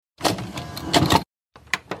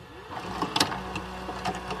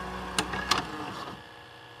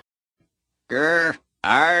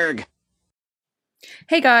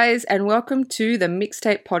Hey guys, and welcome to the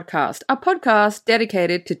Mixtape Podcast, a podcast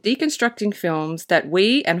dedicated to deconstructing films that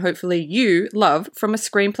we, and hopefully you, love from a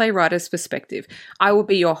screenplay writer's perspective. I will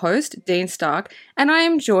be your host, Dean Stark, and I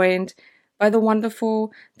am joined by the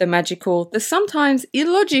wonderful, the magical, the sometimes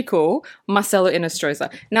illogical Marcelo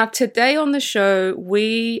Inostroza. Now, today on the show,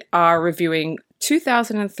 we are reviewing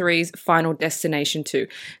 2003's Final Destination 2.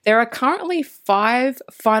 There are currently 5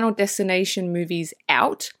 Final Destination movies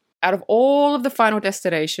out. Out of all of the Final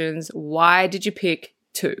Destinations, why did you pick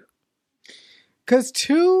 2? Because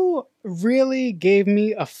 2 really gave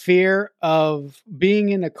me a fear of being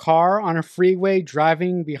in a car on a freeway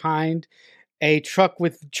driving behind a truck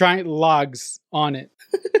with giant logs on it.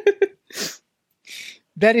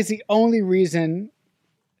 That is the only reason,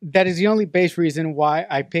 that is the only base reason why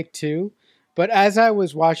I picked 2. But as I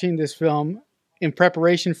was watching this film in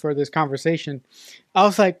preparation for this conversation, I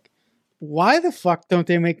was like, why the fuck don't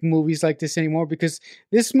they make movies like this anymore? Because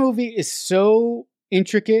this movie is so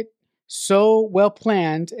intricate, so well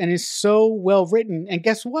planned, and is so well written. And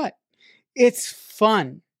guess what? It's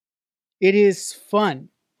fun. It is fun.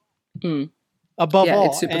 Above all.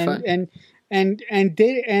 It's super fun.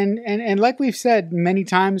 And like we've said many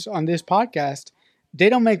times on this podcast, they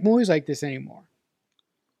don't make movies like this anymore.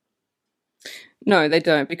 No, they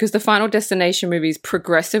don't, because the Final Destination movies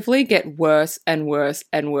progressively get worse and worse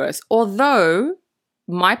and worse. Although,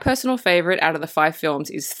 my personal favorite out of the 5 films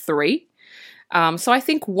is 3. So I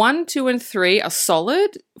think 1, 2, and 3 are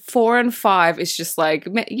solid. 4 and 5 is just like,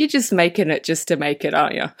 you're just making it just to make it,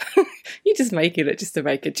 aren't you? You're just making it just to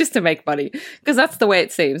make it, just to make money. Because that's the way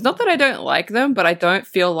it seems. Not that I don't like them, but I don't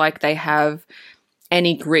feel like they have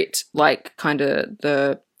any grit like kind of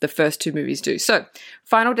the first 2 movies do. So,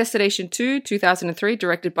 Final Destination 2, 2003,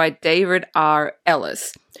 directed by David R.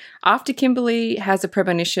 Ellis. After Kimberly has a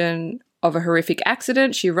premonition of a horrific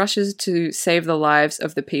accident, she rushes to save the lives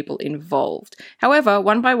of the people involved. However,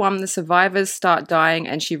 one by one, the survivors start dying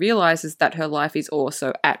and she realizes that her life is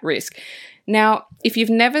also at risk. Now, if you've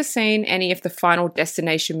never seen any of the Final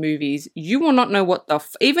Destination movies, you will not know what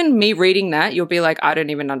even me reading that, you'll be like, I don't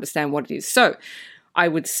even understand what it is. So, I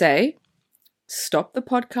would say, stop the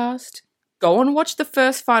podcast, go and watch the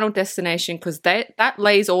first Final Destination, because that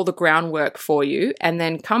lays all the groundwork for you, and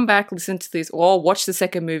then come back, listen to this, or watch the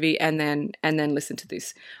second movie and then listen to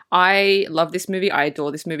this. I love this movie. I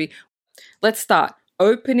adore this movie. Let's start.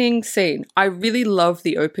 Opening scene. I really love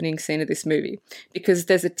the opening scene of this movie because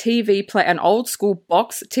there's a TV play, an old school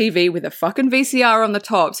box TV with a fucking VCR on the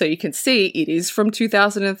top, so you can see it is from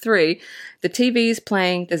 2003. The TV is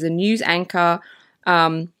playing. There's a news anchor,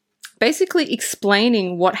 basically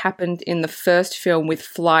explaining what happened in the first film with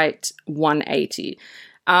Flight 180.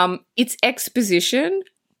 It's exposition,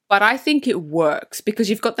 but I think it works because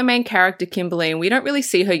you've got the main character, Kimberly, and we don't really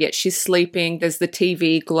see her yet. She's sleeping. There's the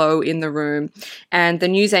TV glow in the room. And the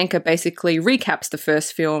news anchor basically recaps the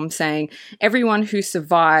first film saying everyone who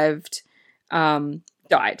survived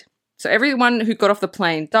died. So everyone who got off the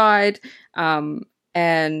plane died.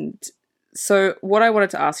 And so what I wanted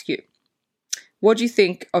to ask you, what do you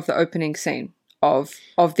think of the opening scene of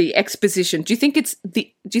the exposition? Do you think it's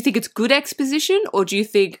good exposition, or do you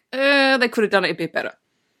think they could have done it a bit better?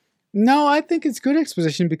 No, I think it's good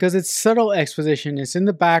exposition because it's subtle exposition. It's in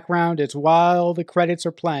the background. It's while the credits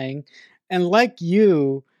are playing. And like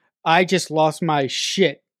you, I just lost my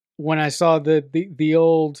shit when I saw the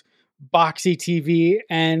old boxy TV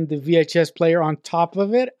and the VHS player on top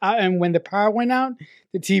of it. And when the power went out,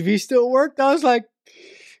 the TV still worked. I was like,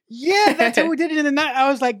 yeah, that's how we did it in the night. I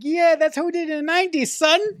was like, yeah, that's how we did it in the 90s,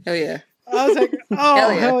 son. Hell yeah. I was like, oh,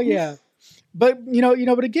 hell yeah. But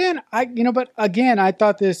again, I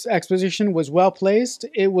thought this exposition was well placed.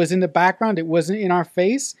 It was in the background. It wasn't in our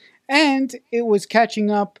face, and it was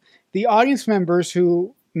catching up the audience members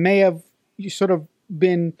who may have sort of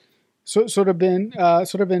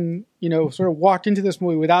walked into this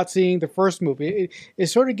movie without seeing the first movie. It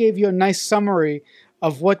sort of gave you a nice summary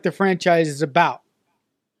of what the franchise is about.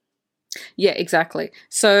 Yeah, exactly.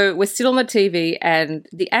 So we're still on the TV and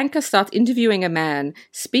the anchor starts interviewing a man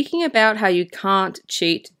speaking about how you can't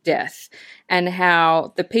cheat death and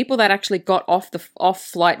how the people that actually got off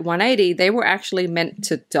Flight 180, they were actually meant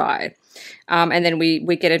to die. And then we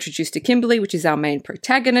get introduced to Kimberly, which is our main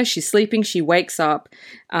protagonist. She's sleeping. She wakes up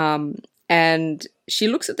and she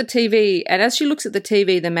looks at the TV. And as she looks at the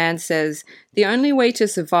TV, the man says, the only way to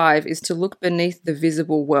survive is to look beneath the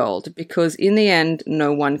visible world, because in the end,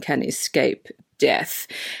 no one can escape death.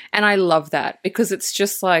 And I love that because it's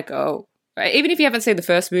just like, oh, even if you haven't seen the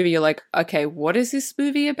first movie, you're like, okay, what is this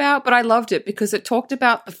movie about? But I loved it because it talked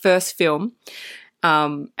about the first film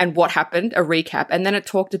and what happened, a recap. And then it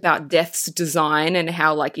talked about death's design and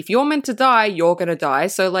how, like, if you're meant to die, you're going to die.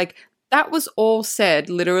 So, like, that was all said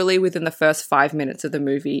literally within the first 5 minutes of the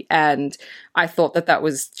movie. And I thought that that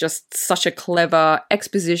was just such a clever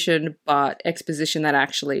exposition, but exposition that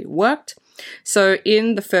actually worked. So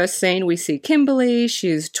in the first scene, we see Kimberly.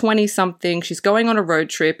 She's 20-something. She's going on a road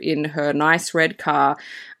trip in her nice red car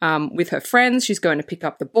with her friends. She's going to pick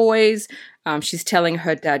up the boys. She's telling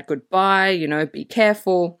her dad goodbye, be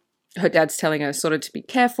careful. Her dad's telling her sort of to be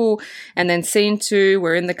careful. And then scene 2,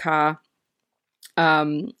 we're in the car.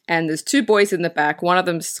 And there's 2 boys in the back. One of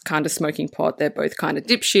them's kind of smoking pot. They're both kind of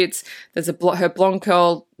dipshits. There's her blonde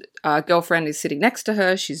girlfriend is sitting next to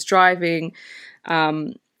her. She's driving.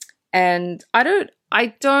 And I don't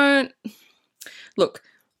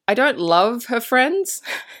love her friends.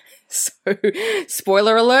 So,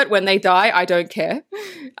 spoiler alert, when they die, I don't care.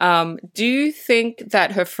 Do you think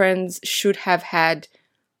that her friends should have had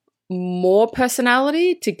more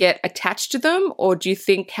personality to get attached to them? Or do you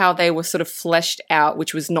think how they were sort of fleshed out,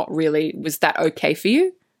 which was that okay for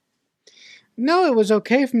you? No, it was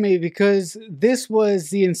okay for me because this was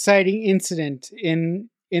the inciting incident in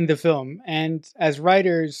the film. And as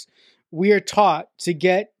writers, we are taught to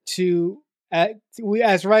get to the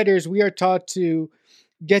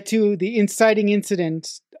inciting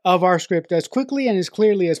incident of our script as quickly and as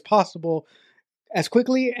clearly as possible, as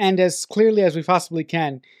quickly and as clearly as we possibly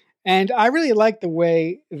can. And I really like the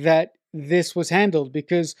way that this was handled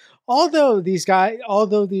because although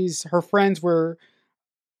her friends were,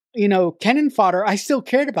 cannon fodder, I still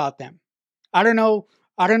cared about them. I don't know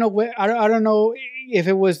if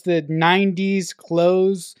it was the 90s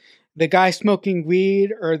clothes, the guy smoking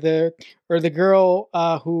weed, or the girl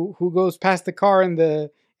who goes past the car in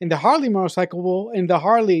the Harley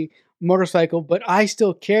motorcycle, but I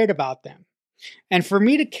still cared about them. And for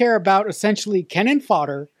me to care about essentially cannon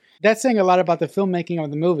fodder, that's saying a lot about the filmmaking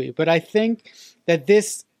of the movie. But I think that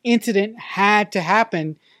this incident had to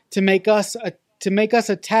happen to make us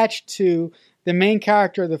attached to the main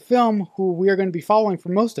character of the film, who we are going to be following for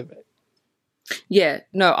most of it. Yeah,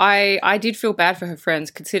 no, I did feel bad for her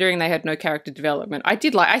friends, considering they had no character development. I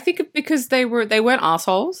think because they weren't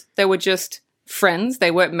assholes. They were just friends.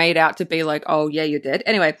 They weren't made out to be like, oh yeah, you're dead.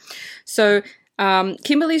 Anyway, so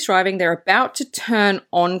Kimberly's driving. They're about to turn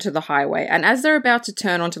onto the highway. And as they're about to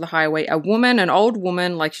turn onto the highway, an old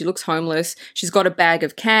woman, like she looks homeless. She's got a bag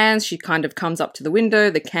of cans. She kind of comes up to the window.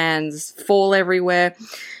 The cans fall everywhere.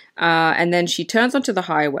 And then she turns onto the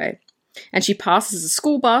highway and she passes a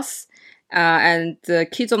school bus. And the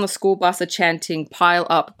kids on the school bus are chanting, pile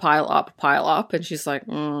up, pile up, pile up. And she's like,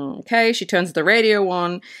 okay. She turns the radio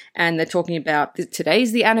on and they're talking about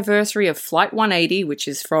today's the anniversary of Flight 180, which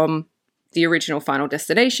is from the original Final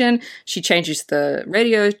Destination. She changes the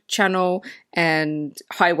radio channel and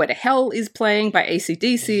Highway to Hell is playing by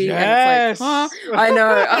AC/DC. Yes! And it's like, I know.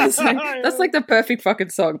 I was like, that's like the perfect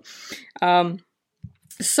fucking song.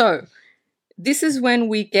 So this is when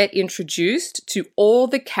we get introduced to all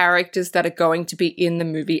the characters that are going to be in the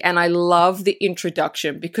movie. And I love the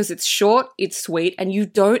introduction because it's short, it's sweet, and you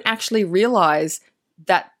don't actually realize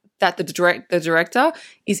that the director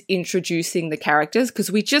is introducing the characters,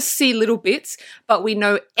 because we just see little bits, but we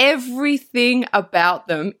know everything about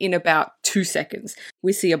them in about 2 seconds.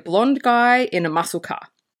 We see a blonde guy in a muscle car.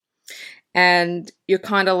 And you're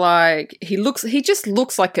kind of like, he just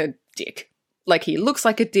looks like a dick. Like, he looks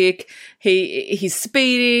like a dick. He's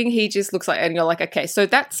speeding. He just looks like, and you're like, okay, so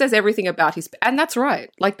that says everything about and that's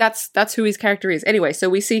right. Like, that's who his character is. Anyway, so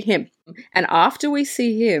we see him. And after we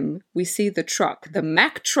see him, we see the truck, the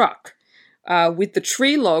Mack truck, with the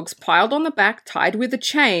tree logs piled on the back, tied with a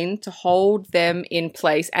chain to hold them in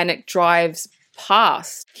place. And it drives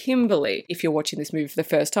past Kimberly. If you're watching this movie for the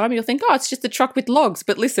first time, you'll think, oh, it's just a truck with logs.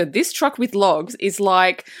 But listen, this truck with logs is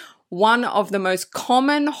like one of the most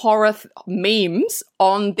common horror memes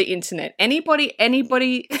on the internet. Anybody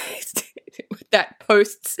that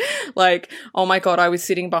posts like, oh my God, I was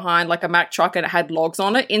sitting behind like a Mack truck and it had logs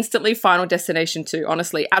on it, instantly Final Destination 2.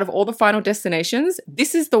 Honestly, out of all the Final Destinations,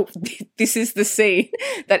 this is the scene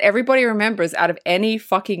that everybody remembers out of any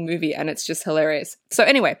fucking movie, and it's just hilarious. So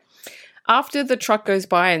anyway, after the truck goes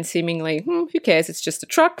by and seemingly, who cares, it's just a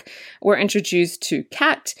truck, we're introduced to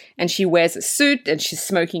Kat, and she wears a suit and she's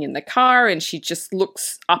smoking in the car and she just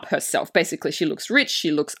looks up herself. Basically, she looks rich,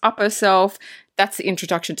 she looks up herself. That's the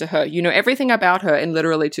introduction to her. You know everything about her in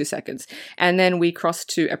literally 2 seconds. And then we cross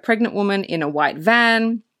to a pregnant woman in a white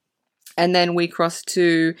van. And then we cross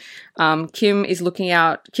to Kimberly is looking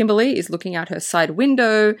out her side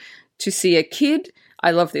window to see a kid.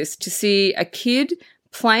 I love this. To see a kid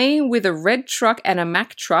playing with a red truck and a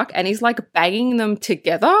Mack truck, and he's like banging them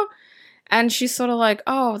together. And she's sort of like,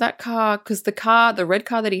 oh, that car, because the red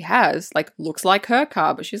car that he has, like, looks like her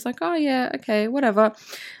car. But she's like, oh, yeah, okay, whatever.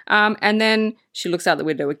 And then she looks out the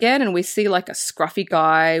window again, and we see, like, a scruffy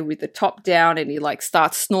guy with the top down, and he, like,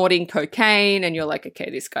 starts snorting cocaine. And you're like, okay,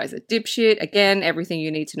 this guy's a dipshit. Again, everything you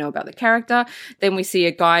need to know about the character. Then we see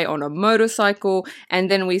a guy on a motorcycle. And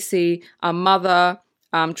then we see a mother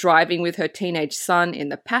driving with her teenage son in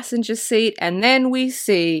the passenger seat. And then we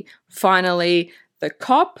see, finally, the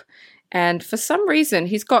cop. And for some reason,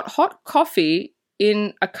 he's got hot coffee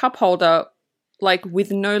in a cup holder, like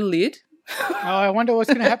with no lid. Oh, I wonder what's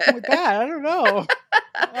going to happen with that. I don't know.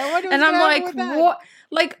 And I'm like, what?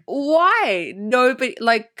 Like, why? Nobody,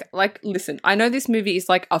 like, listen, I know this movie is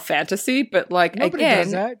like a fantasy, but like, Nobody again,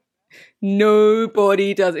 does that.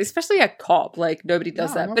 Nobody does, especially a cop. Like, nobody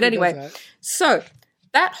does that. But anyway, so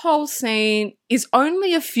that whole scene is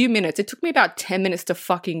only a few minutes. It took me about 10 minutes to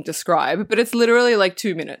fucking describe, but it's literally like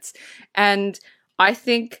 2 minutes. And I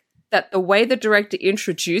think that the way the director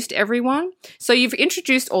introduced everyone, so you've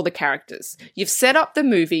introduced all the characters, you've set up the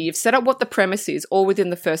movie, you've set up what the premise is, all within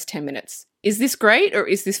the first 10 minutes. Is this great or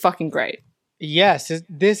is this fucking great? Yes,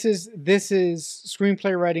 this is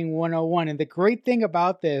screenplay writing 101. And the great thing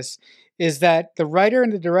about this is that the writer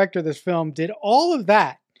and the director of this film did all of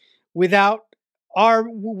that without our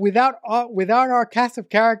cast of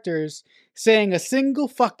characters saying a single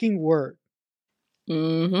fucking word.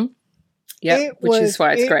 Mm-hmm. Yeah, which is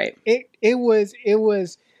why it's great. It was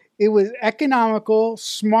economical,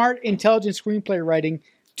 smart, intelligent screenplay writing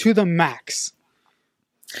to the max.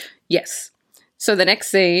 Yes. So the next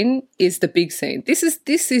scene is the big scene. This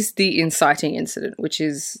is the inciting incident, which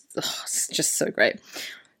is just so great.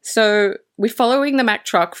 So we're following the Mack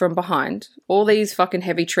truck from behind, all these fucking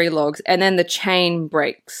heavy tree logs, and then the chain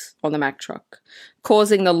breaks on the Mack truck,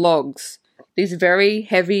 causing the logs, these very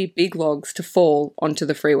heavy, big logs, to fall onto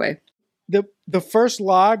the freeway. The first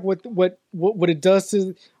log, what it does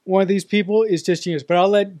to one of these people is just genius. But I'll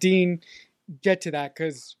let Dean get to that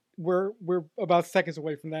because we're about seconds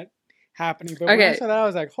away from that happening. But when I saw that, I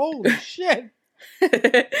was like, holy shit.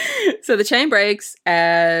 So the chain breaks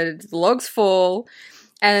and the logs fall.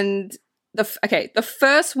 And the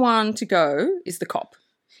first one to go is the cop.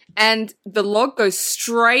 And the log goes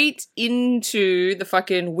straight into the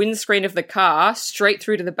fucking windscreen of the car, straight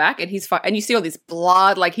through to the back, and and you see all this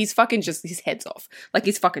blood, like he's fucking just, his head's off. Like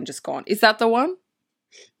he's fucking just gone. Is that the one?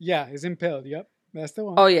 Yeah, he's impaled. Yep. That's the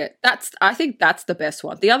one. Oh yeah. I think that's the best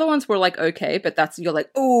one. The other ones were like, okay, but you're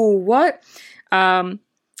like, oh, what? And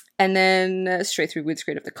then straight through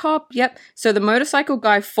windscreen of the cop. Yep. So the motorcycle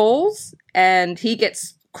guy falls and he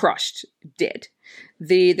gets crushed, dead.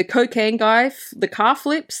 The cocaine guy, the car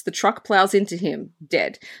flips, the truck plows into him,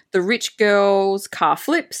 dead. The rich girl's car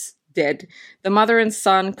flips, dead. The mother and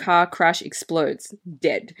son car crash explodes,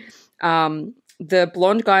 dead. The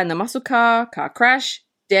blonde guy in the muscle car crash,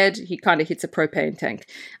 dead. He kind of hits a propane tank.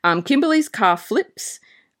 Kimberly's car flips,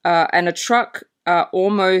 and a truck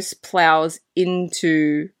almost plows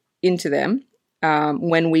into them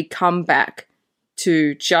when we come back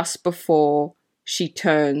to just before she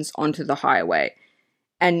turns onto the highway.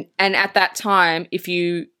 And at that time, if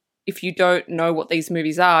you don't know what these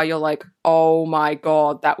movies are, you're like, oh my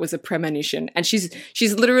God, that was a premonition. And she's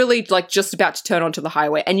literally like just about to turn onto the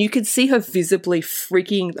highway, and you could see her visibly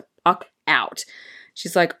freaking the fuck out.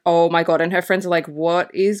 She's like, oh my God. And her friends are like,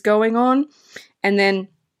 what is going on? And then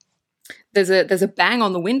there's a bang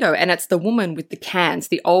on the window, and it's the woman with the cans,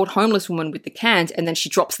 the old homeless woman with the cans, and then she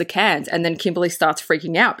drops the cans, and then Kimberly starts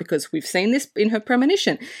freaking out because we've seen this in her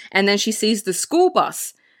premonition. And then she sees the school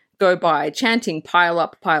bus go by chanting, pile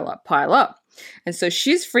up, pile up, pile up. And so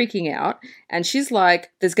she's freaking out, and she's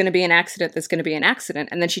like, there's going to be an accident, there's going to be an accident.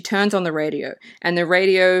 And then she turns on the radio, and the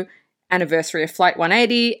radio, anniversary of Flight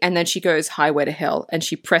 180, and then she goes Highway to Hell, and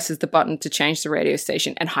she presses the button to change the radio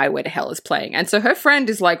station, and Highway to Hell is playing. And so her friend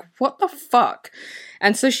is like, what the fuck?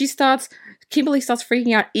 And so Kimberly starts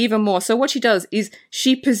freaking out even more. So what she does is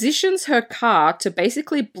she positions her car to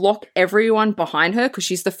basically block everyone behind her, because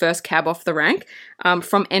she's the first cab off the rank,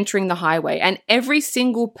 from entering the highway. And every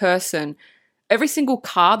single car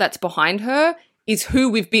that's behind her is who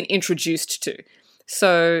we've been introduced to.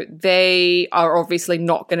 So they are obviously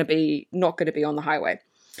not going to be on the highway.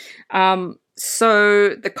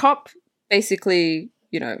 So the cop basically,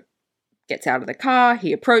 gets out of the car.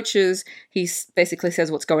 He approaches. He basically says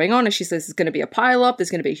what's going on, and she says there's going to be a pile up. There's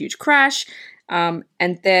going to be a huge crash. And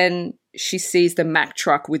then she sees the Mack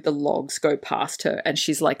truck with the logs go past her, and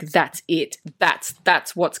she's like, that's it.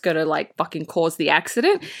 That's what's gonna like fucking cause the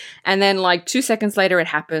accident. And then like 2 seconds later it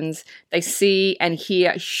happens. They see and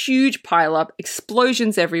hear a huge pileup,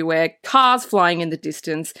 explosions everywhere, cars flying in the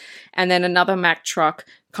distance, and then another Mack truck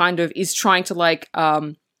kind of is trying to like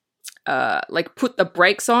put the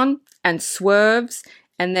brakes on and swerves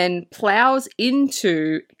and then plows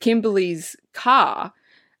into Kimberly's car.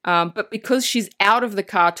 But because she's out of the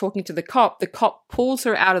car talking to the cop pulls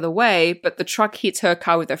her out of the way, but the truck hits her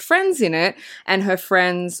car with her friends in it, and her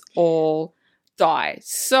friends all die.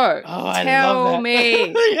 So, tell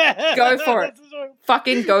me. Yeah, go for it.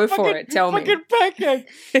 Fucking go for it. Tell me. Fucking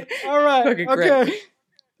pancake. All right. Okay. Great.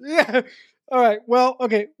 Yeah. All right. Well,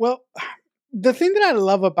 okay. Well, the thing that I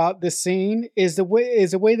love about this scene is the way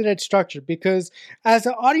that it's structured, because as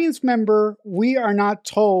an audience member, we are not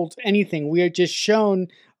told anything. We are just shown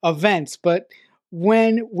events. But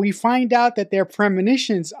when we find out that they're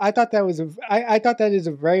premonitions, I thought that is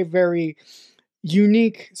a very, very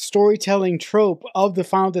unique storytelling trope of the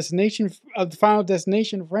Final Destination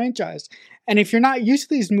franchise. And if you're not used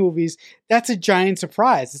to these movies, that's a giant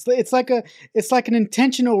surprise. It's like an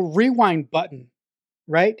intentional rewind button,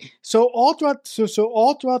 right? So all throughout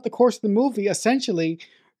the course of the movie, essentially,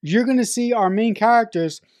 you're going to see our main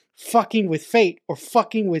characters fucking with fate or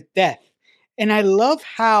fucking with death. And I love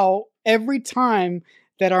how every time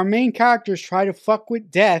that our main characters try to fuck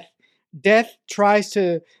with death, death tries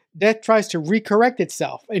to recorrect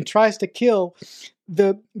itself and tries to kill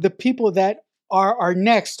the people that are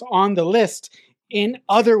next on the list in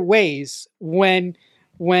other ways when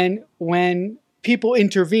people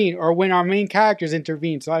intervene or when our main characters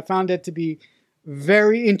intervene. So I found that to be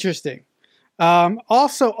very interesting.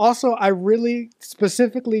 Also, I really,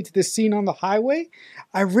 specifically to the scene on the highway,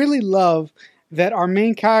 I really love that our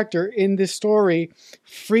main character in this story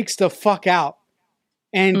freaks the fuck out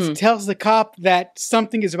and tells the cop that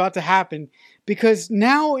something is about to happen. Because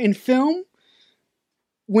now in film,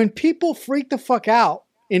 when people freak the fuck out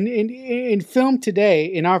in film today,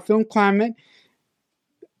 in our film climate,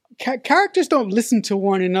 characters don't listen to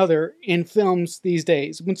one another in films these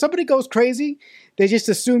days. When somebody goes crazy, they just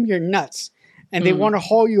assume you're nuts. And they want to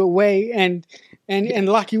haul you away and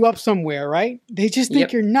lock you up somewhere, right? They just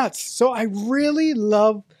think you're nuts. So I really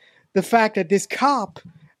love the fact that this cop,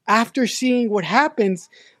 after seeing what happens,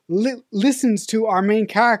 listens to our main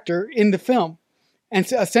character in the film and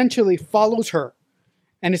essentially follows her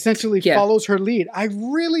and follows her lead. I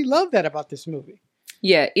really love that about this movie.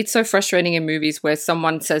 Yeah, it's so frustrating in movies where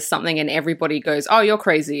someone says something and everybody goes, "Oh, you're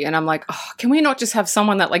crazy." And I'm like, "Oh, can we not just have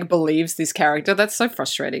someone that like believes this character?" That's so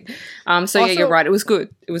frustrating. Also, yeah, you're right. It was good.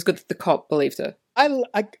 It was good that the cop believed her. I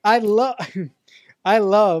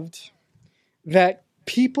loved that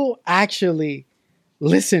people actually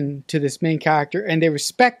listen to this main character and they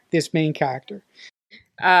respect this main character.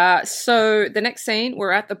 So the next scene,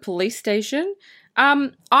 we're at the police station.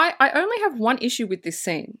 I only have one issue with this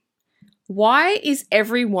scene. Why is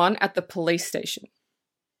everyone at the police station?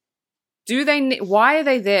 Why are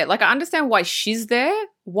they there? Like, I understand why she's there.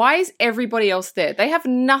 Why is everybody else there? They have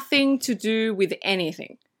nothing to do with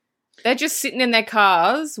anything. They're just sitting in their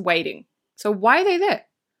cars waiting. So why are they there?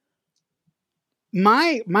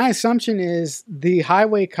 My assumption is the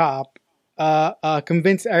highway cop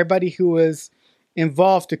convinced everybody who was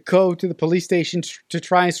involved to go to the police station to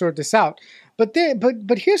try and sort this out. But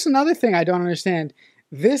here's another thing I don't understand.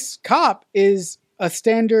 This cop is a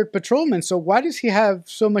standard patrolman, so why does he have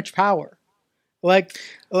so much power? Like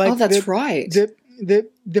oh, that's right.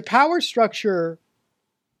 The power structure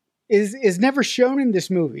is never shown in this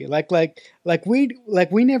movie. Like we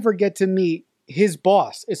never get to meet his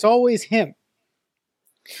boss. It's always him.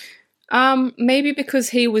 Maybe because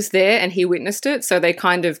he was there and he witnessed it, so they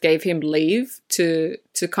kind of gave him leave to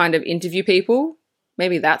kind of interview people.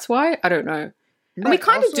 Maybe that's why. I don't know. Right. And we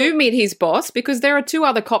kind of do meet his boss because there are two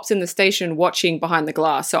other cops in the station watching behind the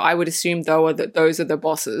glass. So I would assume those are the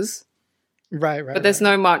bosses. Right. But there's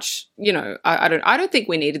no much, I don't think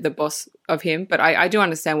we needed the boss of him, but I do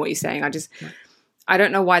understand what you're saying. I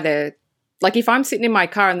don't know why they're like, if I'm sitting in my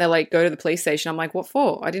car and they're like, go to the police station, I'm like, what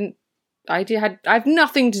for? I have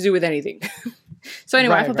nothing to do with anything. So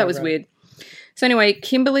anyway, I thought that was weird. So anyway,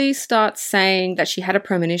 Kimberly starts saying that she had a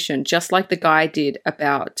premonition, just like the guy did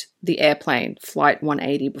about the airplane, Flight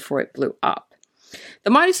 180, before it blew up. The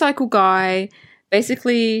motorcycle guy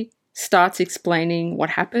basically starts explaining what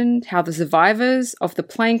happened, how the survivors of the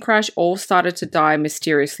plane crash all started to die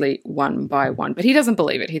mysteriously one by one. But he doesn't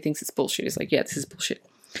believe it. He thinks it's bullshit. He's like, yeah, this is bullshit.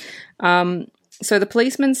 So the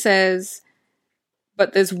policeman says,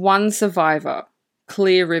 but there's one survivor,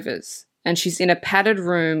 Clear Rivers. and she's in a padded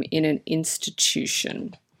room in an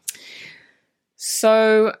institution.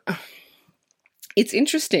 So it's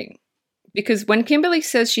interesting because when Kimberly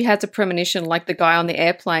says she has a premonition like the guy on the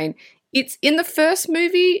airplane, it's in the first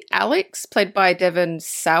movie, Alex, played by Devon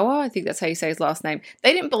Sawa, I think that's how you say his last name,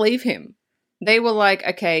 they didn't believe him. They were like,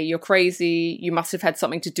 okay, you're crazy. You must have had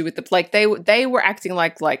something to do with the... Like, they were acting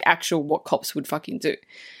like actual what cops would fucking do.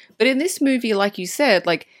 But in this movie, like you said,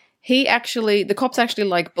 like, the cops actually,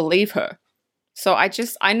 like, believe her. So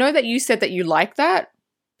I know that you said that you like that,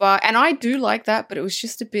 and I do like that, but it was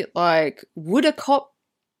just a bit like, would a cop,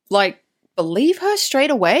 like, believe her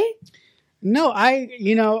straight away? No, I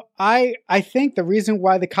think the reason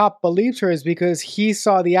why the cop believes her is because he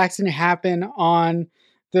saw the accident happen on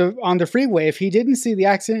the freeway. If he didn't see the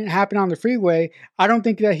accident happen on the freeway, I don't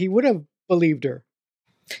think that he would have believed her.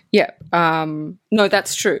 Yeah. No,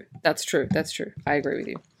 that's true. That's true. I agree with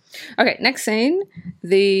you. Okay, next scene.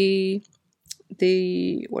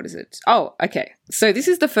 What is it? Oh, okay. So this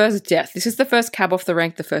is the first death. This is the first cab off the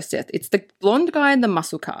rank, the first death. It's the blonde guy in the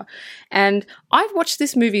muscle car. And I've watched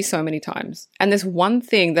this movie so many times. And there's one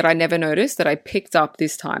thing that I never noticed that I picked up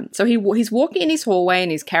this time. So he's walking in his hallway and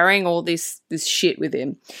he's carrying all this shit with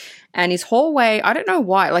him. And his hallway, I don't know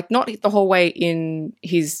why, like not the hallway in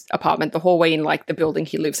his apartment, the hallway in like the building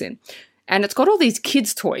he lives in. And it's got all these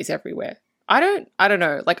kids' toys everywhere. I don't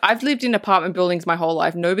know. Like I've lived in apartment buildings my whole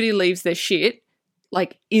life. Nobody leaves their shit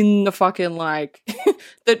like in the fucking like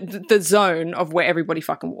the zone of where everybody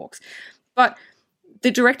fucking walks. But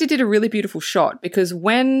the director did a really beautiful shot because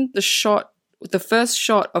when the first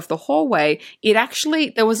shot of the hallway,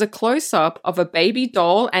 there was a close up of a baby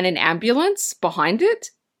doll and an ambulance behind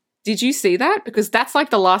it. Did you see that? Because that's like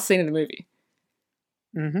the last scene of the movie.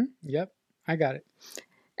 Mm-hmm. Yep. I got it.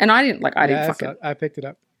 And I picked it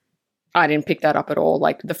up. I didn't pick that up at all.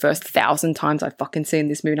 Like the first 1,000 times I've fucking seen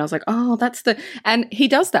this movie and I was like, oh, and he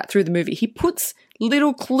does that through the movie. He puts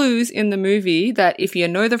little clues in the movie that if you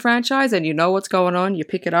know the franchise and you know what's going on, you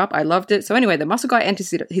pick it up. I loved it. So anyway, the muscle guy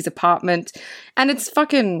enters his apartment and it's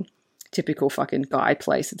fucking typical fucking guy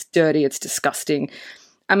place. It's dirty. It's disgusting.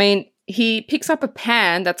 I mean, he picks up a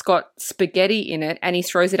pan that's got spaghetti in it and he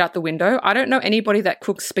throws it out the window. I don't know anybody that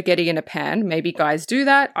cooks spaghetti in a pan. Maybe guys do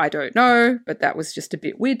that. I don't know, but that was just a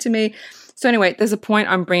bit weird to me. So anyway, there's a point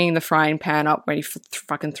I'm bringing the frying pan up when he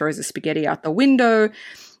fucking throws the spaghetti out the window.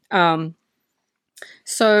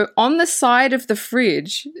 So on the side of the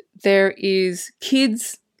fridge, there is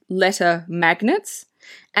kids' letter magnets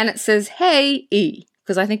and it says, "Hey, E,"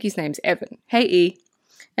 because I think his name's Evan. "Hey, E."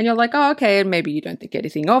 And you're like, oh, okay, and maybe you don't think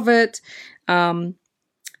anything of it.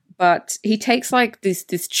 But he takes like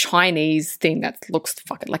this Chinese thing that looks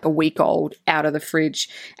fucking like a week old out of the fridge,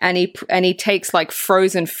 and he takes like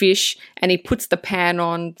frozen fish and he puts the pan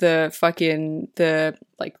on the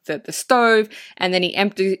stove, and then he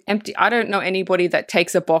empty. I don't know anybody that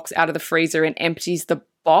takes a box out of the freezer and empties the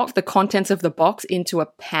contents of the box into a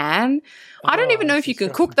pan. I don't even know if you can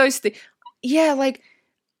cook those things. Yeah, like,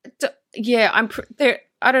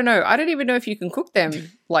 I don't know. I don't even know if you can cook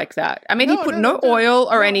them like that. I mean, he put no oil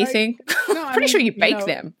or anything. I'm pretty sure you bake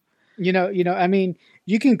them. I mean,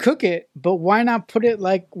 you can cook it, but why not put it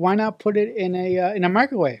in a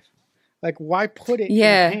microwave? Like, why put it in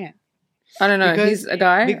a pan? I don't know. He's a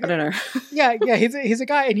guy. I don't know. yeah, he's a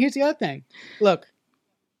guy. And here's the other thing. Look,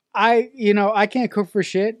 I can't cook for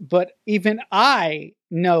shit, but even I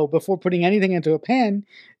know before putting anything into a pan,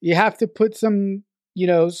 you have to put some,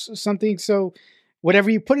 something so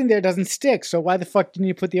whatever you put in there doesn't stick. So why the fuck didn't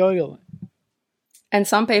you put the oil in? And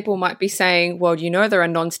some people might be saying, well, there are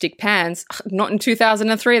non-stick pans. Not in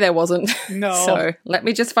 2003, there wasn't. No. So let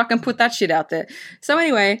me just fucking put that shit out there. So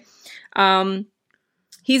anyway,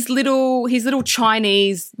 his little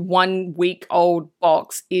Chinese 1 week old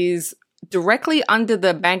box is directly under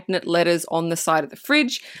the magnet letters on the side of the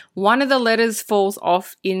fridge. One of the letters falls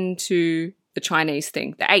off into the Chinese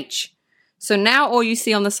thing, the H. So now all you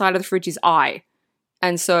see on the side of the fridge is I.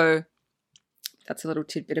 And so that's a little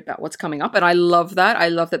tidbit about what's coming up. And I love that. I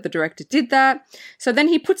love that the director did that. So then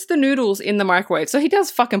he puts the noodles in the microwave. So he does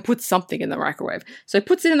fucking put something in the microwave. So he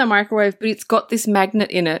puts it in the microwave, but it's got this magnet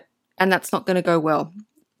in it. And that's not going to go well.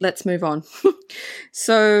 Let's move on.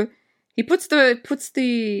 So he puts a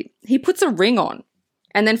ring on.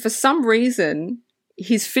 And then for some reason,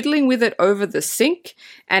 he's fiddling with it over the sink,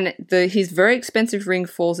 and his very expensive ring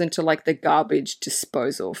falls into like the garbage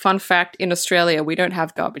disposal. Fun fact, in Australia, we don't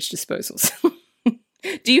have garbage disposals.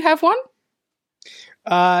 Do you have one?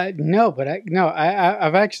 No, but I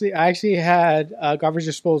actually had a garbage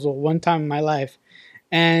disposal one time in my life,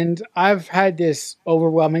 and I've had this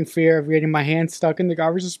overwhelming fear of getting my hand stuck in the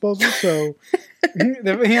garbage disposal. So,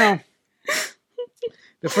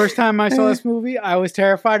 The first time I saw this movie, I was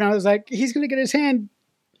terrified, and I was like, he's going to get his hand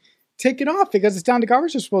taken off because it's down to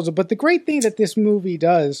garbage disposal. But the great thing that this movie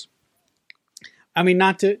does, I mean,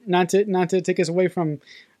 not to take us away from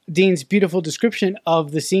Dean's beautiful description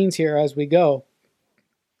of the scenes here as we go,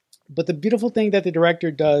 but the beautiful thing that the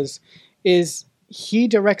director does is he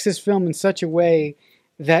directs this film in such a way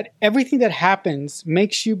that everything that happens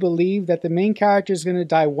makes you believe that the main character is going to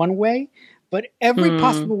die one way, but every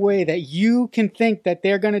possible way that you can think that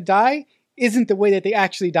they're going to die isn't the way that they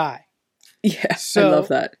actually die. Yeah, so I love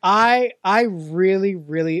that. I really,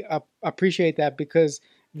 really appreciate that, because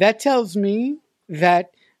that tells me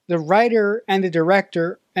that the writer and the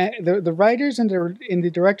director, the writers and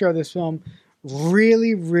the director of this film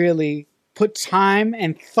really, really put time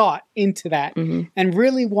and thought into that, and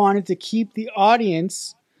really wanted to keep the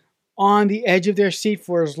audience on the edge of their seat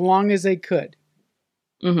for as long as they could.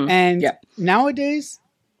 And nowadays,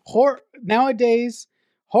 horror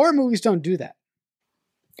movies don't do that.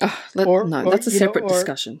 That's a separate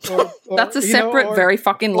discussion. That's a separate, very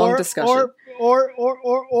fucking long discussion.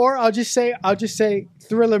 Or I'll just say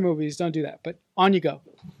thriller movies don't do that. But on you go.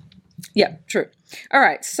 Yeah, true. All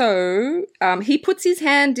right, so he puts his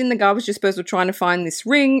hand in the garbage disposal trying to find this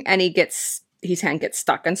ring, and his hand gets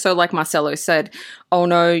stuck. And so, like Marcelo said, oh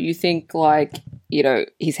no, you think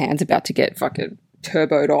his hand's about to get fucking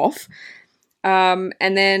turboed off. And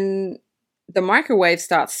then the microwave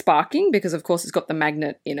starts sparking because, of course, it's got the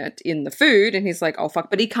magnet in it in the food. And he's like, oh, fuck.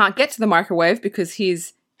 But he can't get to the microwave because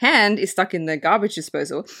his hand is stuck in the garbage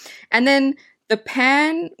disposal. And then the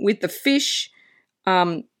pan with the fish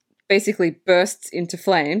basically bursts into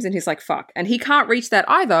flames. And he's like, fuck. And he can't reach that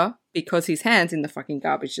either because his hand's in the fucking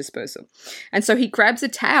garbage disposal. And so he grabs a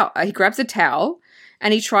towel.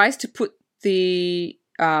 And he tries to put the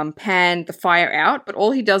the fire out, but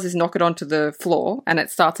all he does is knock it onto the floor, and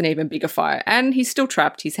it starts an even bigger fire. And he's still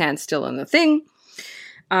trapped. His hand's still in the thing.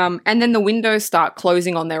 And then the windows start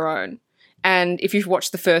closing on their own. And if you've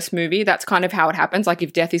watched the first movie, that's kind of how it happens. Like,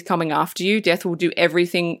 if death is coming after you, death will do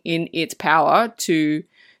everything in its power to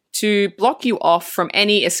block you off from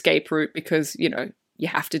any escape route because, you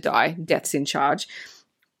have to die. Death's in charge.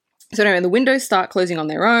 So anyway, the windows start closing on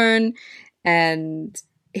their own, and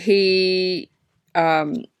there's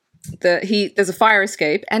a fire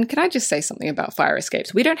escape. And can I just say something about fire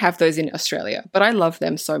escapes? We don't have those in Australia, but I love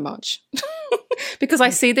them so much because I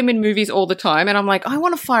see them in movies all the time, and I'm like, I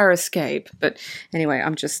want a fire escape. But anyway,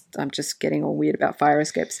 I'm just getting all weird about fire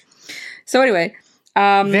escapes. So anyway,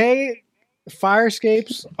 fire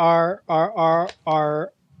escapes are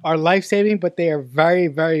life-saving, but they are very,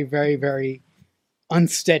 very, very, very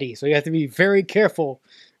unsteady. So you have to be very careful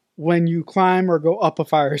when you climb or go up a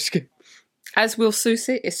fire escape. As we'll soon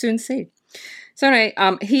see. So anyway,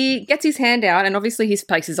 he gets his hand out, and obviously his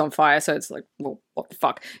place is on fire, so it's like, well, what the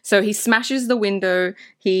fuck? So he smashes the window,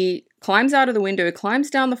 he climbs out of the window, climbs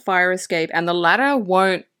down the fire escape, and the ladder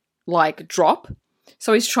won't, drop.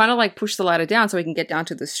 So he's trying to, push the ladder down so he can get down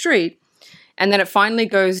to the street, and then it finally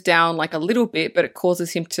goes down, a little bit, but it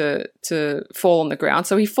causes him to fall on the ground.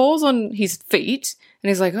 So he falls on his feet, and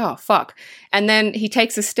he's like, oh, fuck. And then he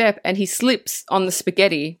takes a step and he slips on the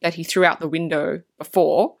spaghetti that he threw out the window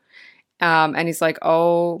before. And he's like,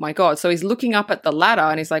 oh, my God. So he's looking up at the ladder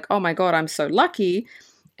and he's like, oh, my God, I'm so lucky.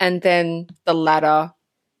 And then the ladder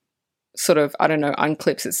sort of,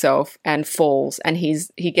 unclips itself and falls. And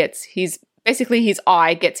basically his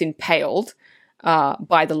eye gets impaled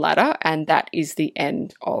by the ladder. And that is the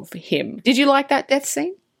end of him. Did you like that death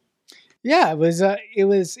scene? Yeah, it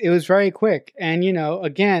was very quick, and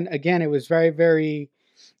again, it was very, very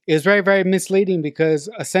misleading because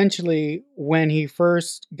essentially when he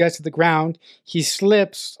first gets to the ground, he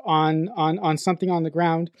slips on something on the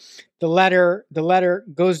ground. The ladder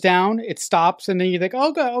goes down, it stops, and then you think,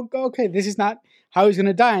 oh, okay, this is not how he's going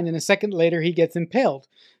to die, and then a second later he gets impaled.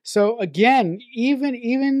 So again,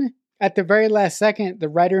 even at the very last second, the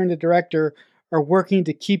writer and the director are working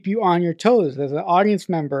to keep you on your toes as an audience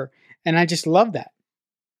member. And I just love that.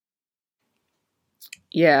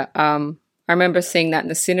 Yeah. I remember seeing that in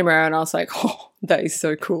the cinema and I was like, oh, that is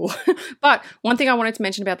so cool. But one thing I wanted to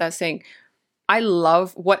mention about that scene, I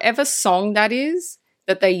love whatever song that is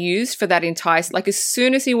that they used for that entire, as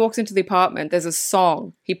soon as he walks into the apartment, there's a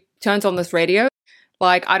song. He turns on this radio.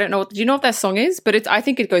 I don't know. Do you know what that song is? But I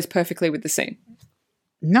think it goes perfectly with the scene.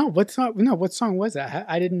 No, what song was that?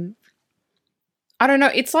 I didn't. I don't know.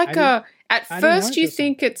 It's at first you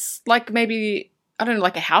think it's maybe, I don't know,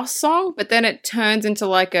 a house song, but then it turns into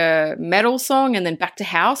a metal song and then back to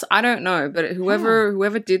house. I don't know, but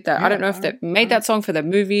whoever did that, I don't know if they made that song for the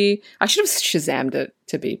movie. I should have Shazammed it,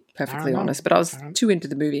 to be perfectly honest, but I was too into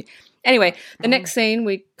the movie. Anyway, the next scene,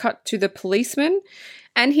 we cut to the policeman,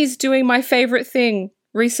 and he's doing my favorite thing,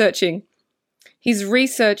 researching. He's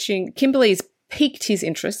researching. Kimberly's piqued his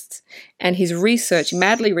interests, and he's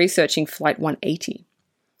madly researching Flight 180.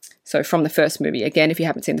 So from the first movie. Again, if you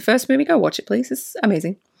haven't seen the first movie, go watch it, please. It's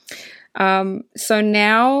amazing. So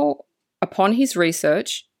now, upon his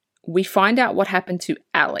research, we find out what happened to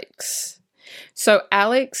Alex. So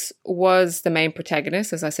Alex was the main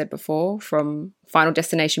protagonist, as I said before, from Final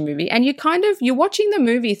Destination movie. And you're watching the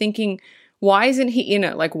movie thinking, why isn't he in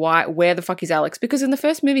it? Like, where the fuck is Alex? Because in the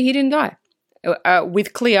first movie, he didn't die.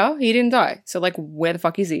 With Clea, he didn't die. So, like, where the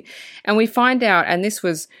fuck is he? And we find out, and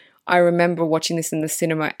I remember watching this in the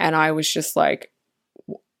cinema, and I was just like,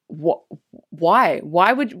 what? Why?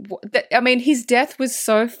 His death was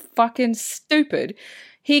so fucking stupid.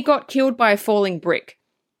 He got killed by a falling brick.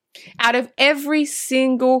 Out of every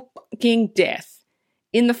single fucking death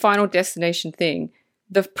in the Final Destination thing,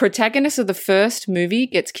 the protagonist of the first movie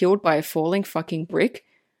gets killed by a falling fucking brick.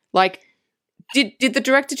 Like, did the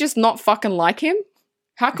director just not fucking like him?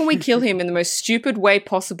 How can we kill him in the most stupid way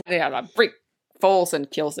possible? Yeah, like brick falls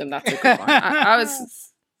and kills him. That's a good one. I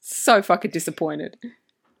was so fucking disappointed.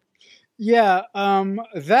 Yeah,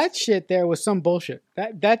 that shit there was some bullshit.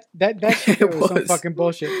 That shit there was some fucking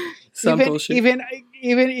bullshit. Bullshit.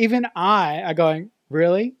 Even I going,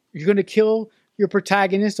 really? You're gonna kill your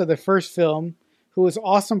protagonist of the first film, who was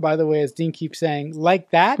awesome, by the way, as Dean keeps saying,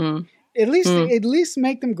 like that? At least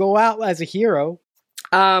make them go out as a hero.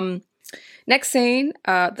 Next scene,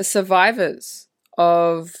 the survivors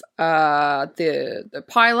of the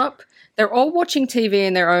pile-up, they're all watching TV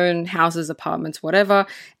in their own houses, apartments, whatever,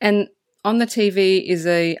 and on the TV is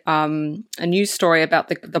a news story about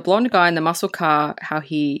the blonde guy in the muscle car, how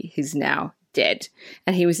he's now dead,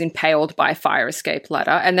 and he was impaled by a fire escape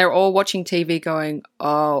ladder, and they're all watching TV going,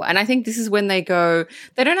 oh, and I think this is when they don't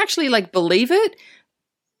actually like believe it,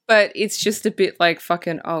 but it's just a bit like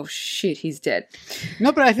fucking, oh shit, he's dead.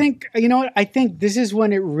 No, but I think, you know what, I think this is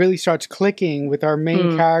when it really starts clicking with our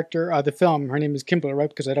main character of the film. Her name is Kimberly, right?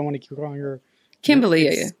 Because I don't want to keep calling her Kimberly,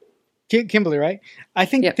 yeah. Kimberly, right? I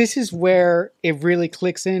think this is where it really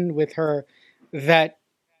clicks in with her that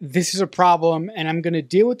this is a problem and I'm going to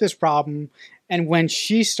deal with this problem. And when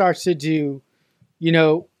she starts to do,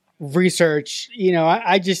 research,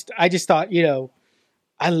 I just thought,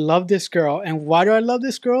 I love this girl. And why do I love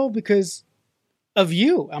this girl? Because of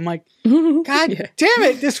you. I'm like, God damn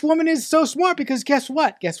it. This woman is so smart, because guess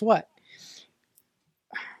what?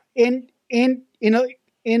 In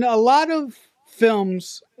a lot of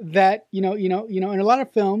films that in a lot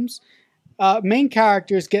of films, main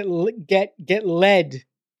characters get led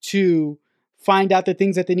to find out the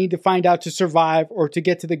things that they need to find out to survive or to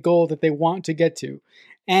get to the goal that they want to get to.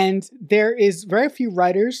 And there is very few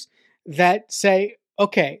writers that say,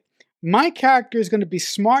 okay, my character is going to be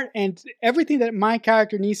smart, and everything that my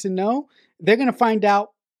character needs to know, they're going to find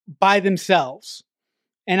out by themselves.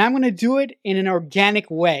 And I'm going to do it in an organic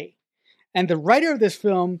way. And the writer of this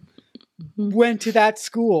film went to that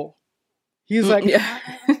school. He was like,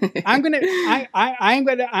 I'm gonna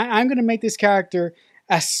make this character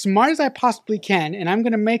as smart as I possibly can, and I'm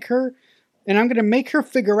gonna make her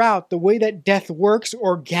figure out the way that death works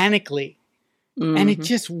organically. And it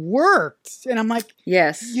just worked. And I'm like,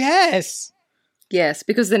 yes,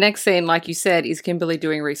 because the next scene, like you said, is Kimberly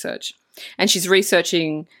doing research, and she's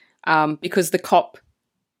researching because the cop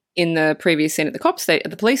in the previous scene at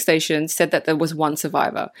the police station said that there was one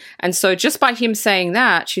survivor. And so just by him saying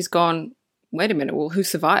that, she's gone, wait a minute, well, who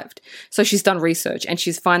survived? So she's done research, and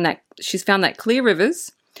she's found that Clear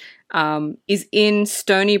Rivers is in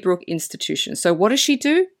Stony Brook Institution. So what does she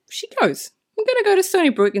do? She goes, I'm going to go to Stony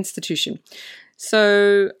Brook Institution.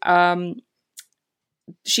 So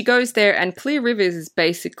she goes there, and Clear Rivers is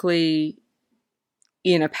basically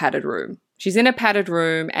in a padded room. She's in a padded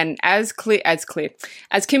room, and as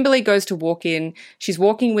Kimberly goes to walk in, she's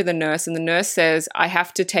walking with a nurse, and the nurse says, I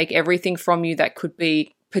have to take everything from you that could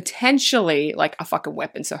be potentially like a fucking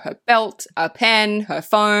weapon. So her belt, a pen, her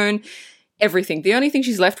phone, everything. The only thing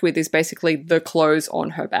she's left with is basically the clothes on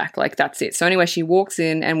her back. Like, that's it. So anyway, she walks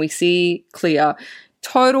in, and we see Clea,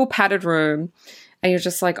 total padded room, and you're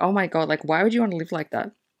just like, oh my God, like, why would you want to live like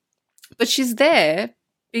that? But she's there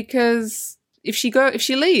because if she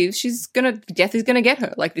leaves, death is gonna get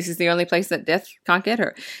her. Like, this is the only place that death can't get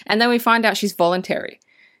her. And then we find out she's voluntary,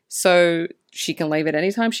 so she can leave at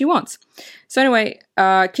any time she wants. So anyway,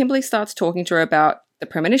 Kimberly starts talking to her about the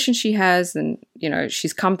premonition she has, and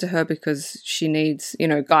she's come to her because she needs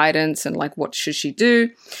guidance and like what should she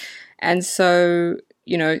do. And so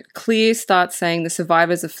Clear starts saying the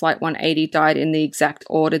survivors of Flight 180 died in the exact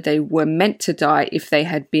order they were meant to die if they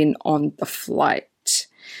had been on the flight.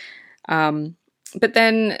 But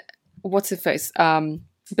then, what's her face?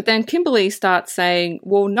 But then Kimberly starts saying,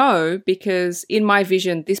 well, no, because in my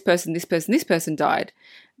vision, this person, this person, this person died.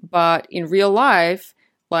 But in real life,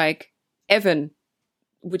 like Evan,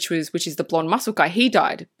 which is the blonde muscle guy, he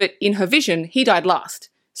died. But in her vision, he died last.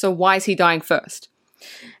 So why is he dying first?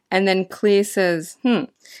 And then Clear says,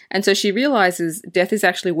 And so she realizes death is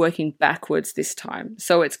actually working backwards this time.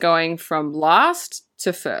 So it's going from last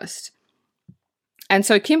to first. And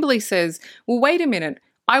so Kimberly says, well, wait a minute.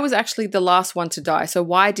 I was actually the last one to die. So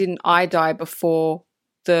why didn't I die before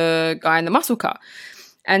the guy in the muscle car?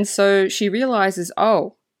 And so she realizes,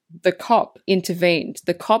 the cop intervened.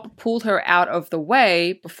 The cop pulled her out of the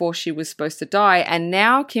way before she was supposed to die. And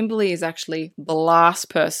now Kimberly is actually the last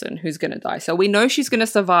person who's going to die. So we know she's going to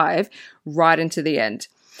survive right into the end.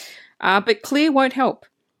 But Clear won't help.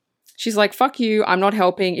 She's like, fuck you. I'm not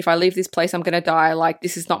helping. If I leave this place, I'm going to die. Like,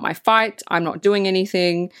 this is not my fight. I'm not doing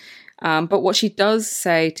anything. But what she does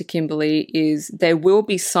say to Kimberly is there will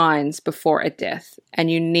be signs before a death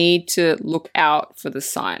and you need to look out for the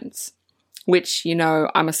signs, which,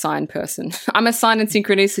 I'm a sign person. I'm a sign and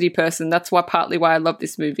synchronicity person. That's partly why I love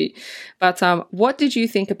this movie. But what did you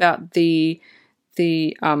think about the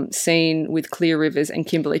scene with Clear Rivers and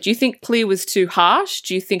Kimberly? Do you think Clear was too harsh?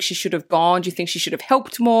 Do you think she should have gone? Do you think she should have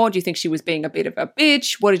helped more? Do you think she was being a bit of a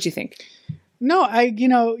bitch? What did you think? No, I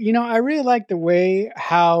really like the way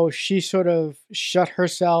how she sort of shut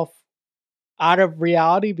herself out of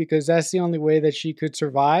reality because that's the only way that she could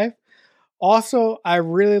survive. Also, I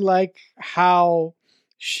really like how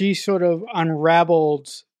she sort of unraveled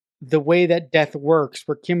the way that death works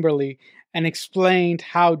for Kimberly and explained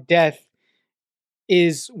how death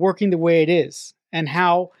is working the way it is and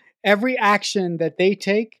how every action that they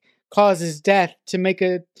take causes death to make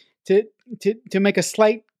a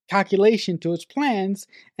slight calculation to its plans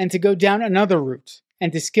and to go down another route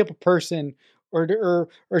and to skip a person or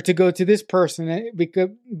to go to this person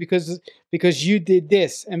because you did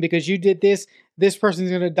this and because you did this person's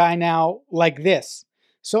going to die now like this.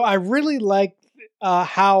 So I really like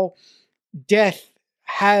how death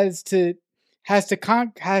has to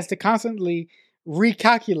constantly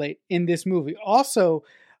recalculate in this movie. Also,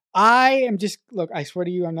 I swear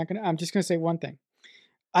to you, I'm just going to say one thing.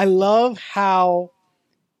 I love how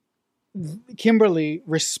Kimberly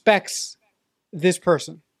respects this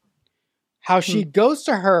person. How she goes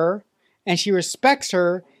to her and she respects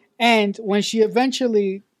her. And when she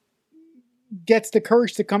eventually gets the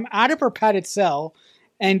courage to come out of her padded cell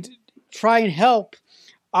and try and help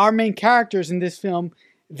our main characters in this film,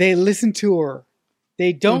 they listen to her.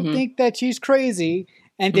 They don't think that she's crazy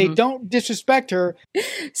and they don't disrespect her.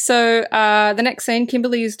 So the next scene,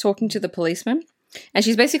 Kimberly is talking to the policeman. And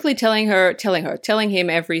she's basically telling him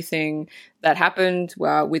everything that happened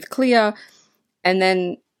with Clea. And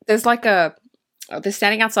then there's they're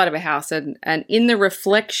standing outside of a house and in the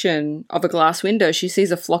reflection of a glass window, she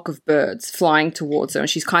sees a flock of birds flying towards her and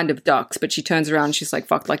she's kind of ducks, but she turns around and she's like,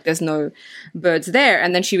 fuck, like there's no birds there.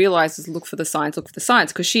 And then she realizes, look for the signs,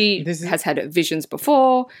 because she has had visions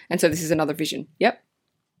before. And so this is another vision. Yep.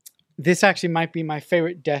 This actually might be my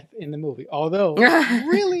favorite death in the movie, although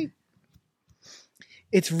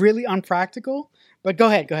it's really unpractical, but go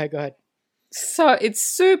ahead. So it's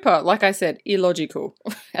super, like I said, illogical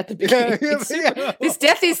at the beginning. This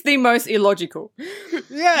death is the most illogical.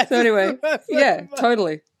 Yeah. So anyway,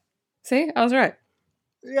 totally. See, I was right.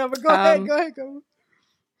 Yeah, but go ahead.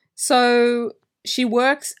 So she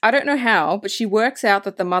works, I don't know how, but she works out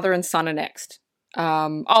that the mother and son are next.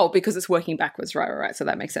 Because it's working backwards. Right. So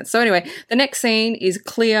that makes sense. So anyway, the next scene is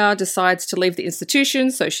Clea decides to leave the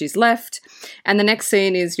institution, so she's left. And the next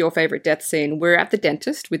scene is your favorite death scene. We're at the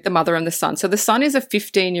dentist with the mother and the son. So the son is a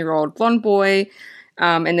 15-year-old blonde boy,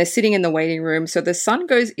 and they're sitting in the waiting room. So the son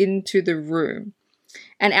goes into the room,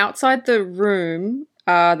 and outside the room,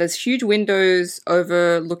 there's huge windows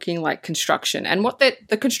overlooking like construction. And what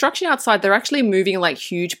the construction outside, they're actually moving like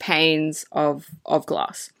huge panes of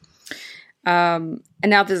glass. And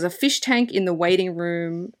now there's a fish tank in the waiting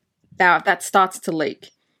room that starts to leak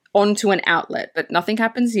onto an outlet, but nothing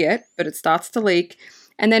happens yet, but it starts to leak.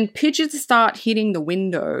 And then pigeons start hitting the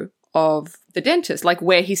window of the dentist, like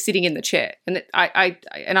where he's sitting in the chair. And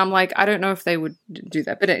I'm like, I don't know if they would do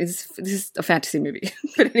that, but this is a fantasy movie.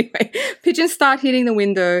 But anyway, pigeons start hitting the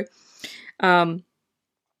window. And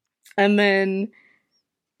then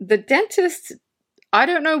the dentist, I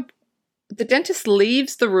don't know, the dentist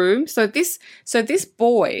leaves the room. So this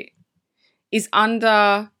boy is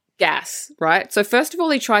under gas, right? So first of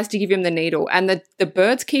all, he tries to give him the needle, and the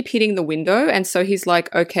birds keep hitting the window, and so he's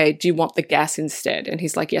like, okay, do you want the gas instead? And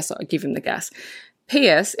he's like, yes, I'll give him the gas.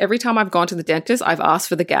 P.S. Every time I've gone to the dentist, I've asked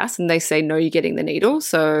for the gas and they say, no, you're getting the needle.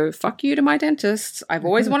 So fuck you to my dentists. I've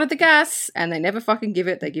always wanted the gas and they never fucking give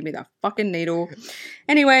it. They give me the fucking needle.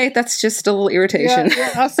 Anyway, that's just a little irritation.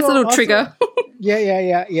 Yeah, that's a little trigger.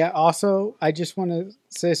 Yeah. Also, I just want to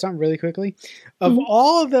say something really quickly. Because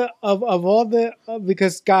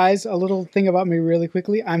guys, a little thing about me really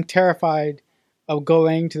quickly. I'm terrified of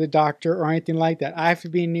going to the doctor or anything like that. I have to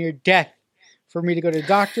be near death for me to go to the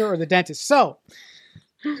doctor or the dentist. So,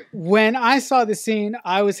 when I saw the scene,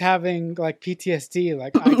 I was having like PTSD.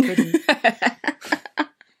 Like I couldn't,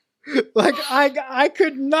 I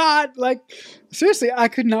could not, like, seriously, I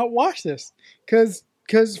could not watch this because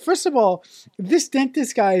first of all, this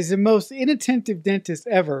dentist guy is the most inattentive dentist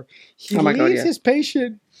ever. He leaves his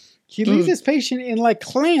patient in like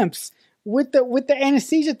clamps with the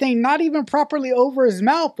anesthesia thing, not even properly over his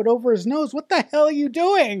mouth, but over his nose. What the hell are you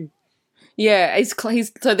doing? Yeah,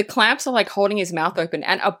 so the clamps are like holding his mouth open,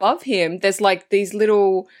 and above him there's like these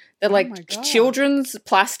little, they're like children's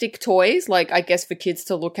plastic toys, like I guess for kids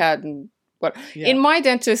to look at and what. Yeah. In my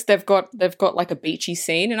dentist, they've got like a beachy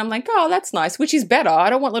scene, and I'm like, oh, that's nice, which is better. I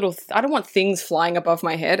don't want things flying above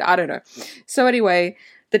my head. I don't know. So anyway,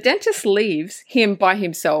 the dentist leaves him by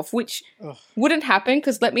himself, which wouldn't happen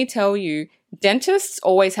because let me tell you, dentists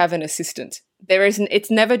always have an assistant.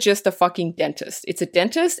 It's never just a fucking dentist. It's a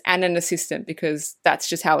dentist and an assistant because that's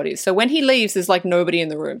just how it is. So when he leaves, there's like nobody in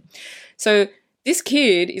the room. So this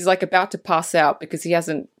kid is like about to pass out because he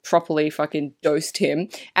hasn't properly fucking dosed him.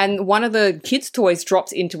 And one of the kid's toys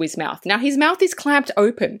drops into his mouth. Now his mouth is clamped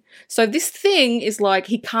open. So this thing is like,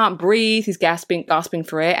 he can't breathe. He's gasping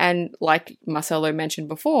for air. And like Marcelo mentioned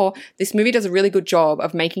before, this movie does a really good job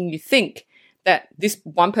of making you think that this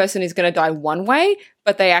one person is going to die one way,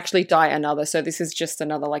 but they actually die another. So this is just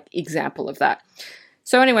another like example of that.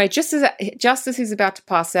 So anyway, just as he's about to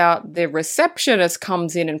pass out, the receptionist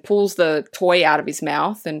comes in and pulls the toy out of his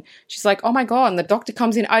mouth, and she's like, oh my God, and the doctor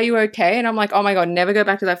comes in, are you okay? And I'm like, oh my God, never go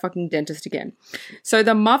back to that fucking dentist again. So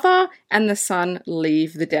the mother and the son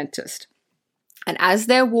leave the dentist. And as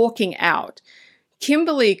they're walking out,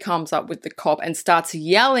 Kimberly comes up with the cop and starts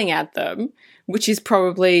yelling at them, which is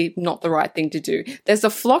probably not the right thing to do. There's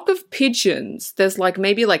a flock of pigeons. There's like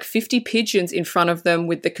maybe like 50 pigeons in front of them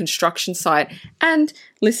with the construction site. And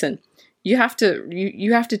listen, you have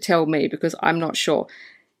to tell me because I'm not sure.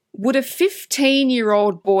 Would a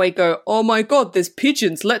 15-year-old boy go, oh my God, there's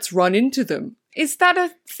pigeons, let's run into them? Is that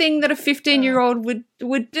a thing that a 15-year-old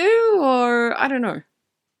would do, or I don't know?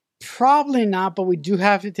 Probably not, but we do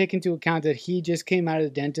have to take into account that he just came out of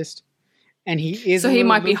the dentist and he is. So he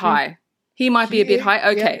might be high. He might be a bit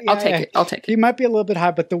high. Okay, I'll take it. He might be a little bit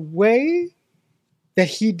high, but the way that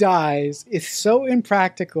he dies is so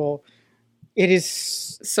impractical. It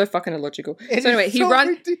is so fucking illogical. So anyway, he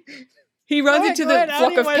runs into the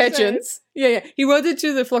flock of pigeons. Yeah. He runs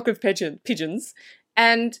into the flock of pigeons,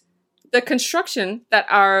 and the construction that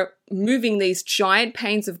are moving these giant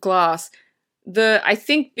panes of glass. I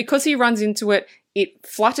think because he runs into it, it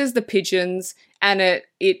flutters the pigeons, and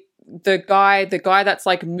the guy that's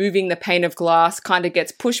like moving the pane of glass kind of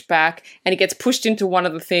gets pushed back, and he gets pushed into one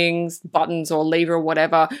of the things, buttons or lever or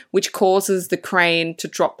whatever, which causes the crane to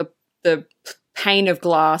drop the pane of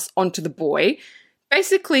glass onto the boy,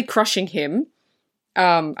 basically crushing him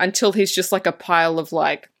until he's just like a pile of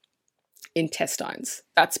like intestines.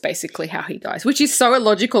 That's basically how he dies, which is so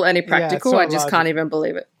illogical and impractical. I just can't even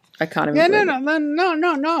believe it. I can't even. Yeah,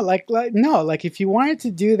 no. Like if you wanted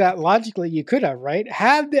to do that logically, you could have, right?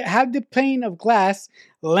 Have the pane of glass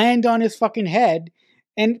land on his fucking head,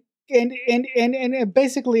 and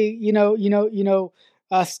basically,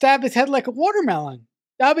 stab his head like a watermelon.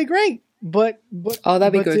 That'd be great. But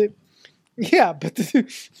that'd be good.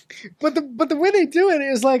 But the way they do it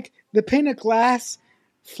is like the pane of glass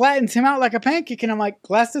flattens him out like a pancake, and I'm like,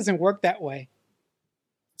 glass doesn't work that way.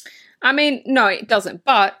 I mean, no, it doesn't.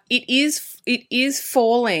 But it is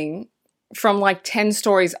falling from like 10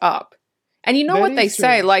 stories up. And you know what they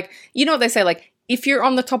say? Like, if you're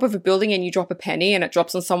on the top of a building and you drop a penny and it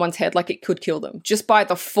drops on someone's head, like it could kill them just by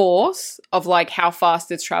the force of like how fast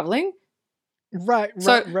it's traveling. Right.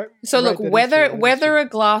 So look, whether a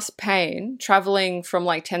glass pane traveling from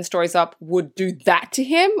like 10 stories up would do that to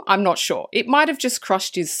him, I'm not sure. It might have just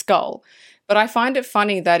crushed his skull. But I find it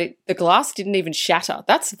funny that the glass didn't even shatter.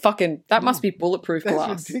 That must be bulletproof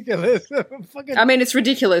glass. That's ridiculous. I mean, it's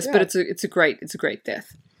ridiculous, but it's a great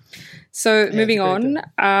death. So moving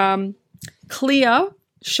on, Clea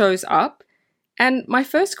shows up, and my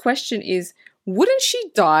first question is, wouldn't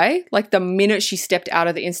she die like the minute she stepped out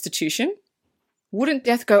of the institution? Wouldn't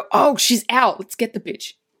Death go, oh, she's out, let's get the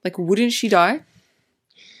bitch? Like, wouldn't she die?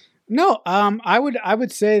 No, I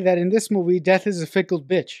would say that in this movie, Death is a fickle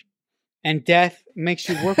bitch, and Death makes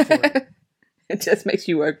you work for it. It just makes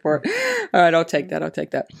you work for it. All right, I'll take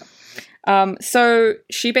that. So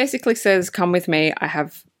she basically says, come with me. I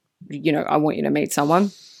have, I want you to meet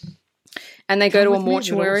someone. And they go to a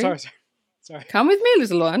mortuary. Sorry. Come with me,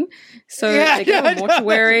 little one. So they go to a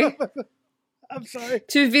mortuary. I'm sorry.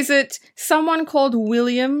 To visit someone called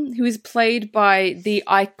William, who is played by the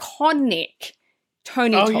iconic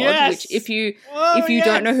Tony Todd, yes. which if you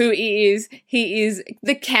don't know who he is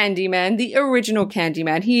the Candyman, the original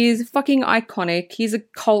Candyman. He is fucking iconic. He's a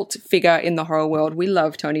cult figure in the horror world. We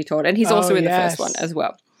love Tony Todd, and he's also in the first one as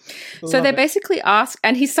well. So they basically ask,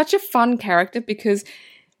 and he's such a fun character because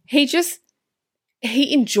he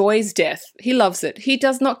enjoys death. He loves it. He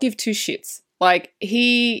does not give two shits. Like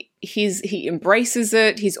he embraces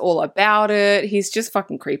it. He's all about it. He's just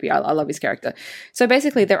fucking creepy. I love his character. So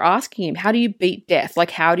basically they're asking him, how do you beat death?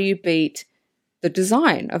 Like, how do you beat the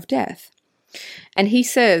design of death? And he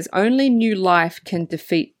says, only new life can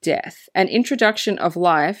defeat death. An introduction of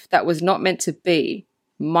life that was not meant to be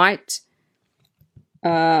might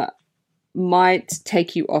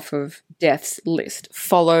take you off of death's list.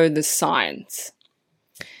 Follow the signs.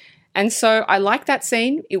 And so I like that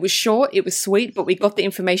scene. It was short, it was sweet, but we got the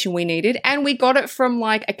information we needed, and we got it from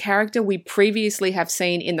like a character we previously have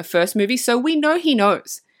seen in the first movie, so we know he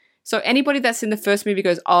knows. So anybody that's in the first movie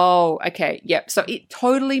goes, oh, okay, yep. So it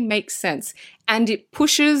totally makes sense, and it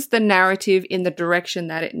pushes the narrative in the direction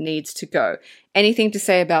that it needs to go. Anything to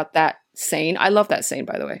say about that scene? I love that scene,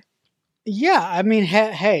 by the way. Yeah, I mean,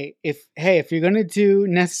 if you're going to do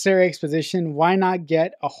necessary exposition, why not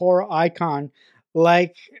get a horror icon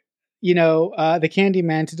like the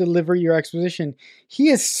Candyman to deliver your exposition? He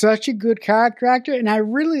is such a good character actor, and I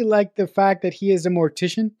really like the fact that he is a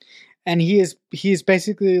mortician, and he's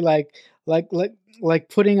basically like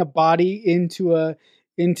putting a body into an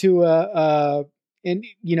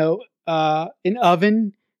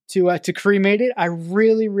oven to cremate it. I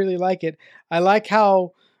really, really like it. I like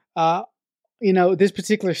how this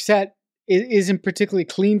particular set isn't particularly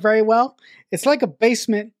cleaned very well. It's like a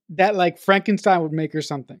basement that like Frankenstein would make or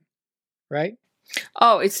something. Right?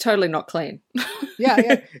 Oh, it's totally not clean.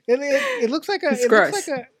 Yeah. It looks like it's gross.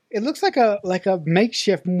 It looks like a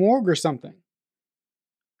makeshift morgue or something.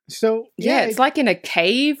 So yeah, it's like in a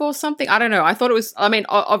cave or something. I don't know. I thought it was. I mean,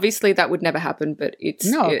 obviously that would never happen, but it's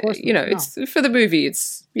no, of course not. It's for the movie.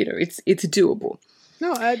 It's it's doable.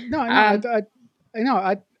 I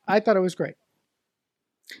thought it was great.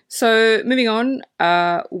 So moving on,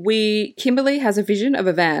 Kimberly has a vision of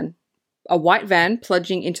a white van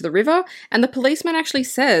plunging into the river, and the policeman actually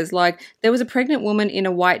says, like, there was a pregnant woman in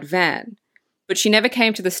a white van, but she never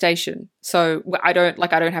came to the station. So I don't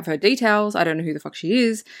have her details. I don't know who the fuck she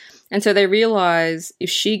is. And so they realize if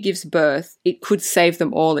she gives birth, it could save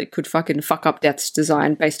them all. It could fucking fuck up Death's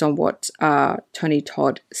design based on what Tony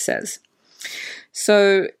Todd says.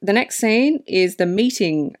 So the next scene is the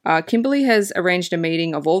meeting. Kimberly has arranged a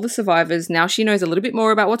meeting of all the survivors. Now she knows a little bit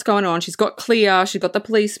more about what's going on. She's got Clea. She's got the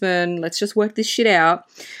policeman. Let's just work this shit out.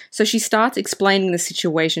 So she starts explaining the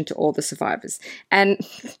situation to all the survivors. And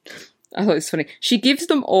I thought it was funny. She gives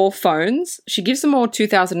them all phones. She gives them all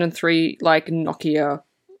 2003, like, Nokia,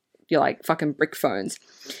 like, fucking brick phones.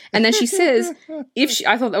 And then she says,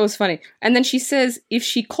 I thought that was funny. And then she says, if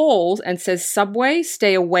she calls and says subway,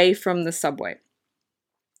 stay away from the subway.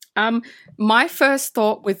 My first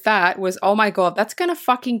thought with that was, oh my God, that's going to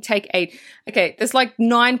fucking take 8. Okay, there's like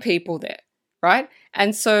 9 people there, right?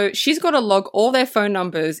 And so she's got to log all their phone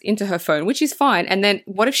numbers into her phone, which is fine. And then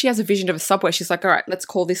what if she has a vision of a subway? She's like, all right, let's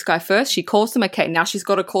call this guy first. She calls them. Okay, now she's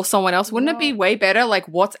got to call someone else. Wouldn't it be way better, like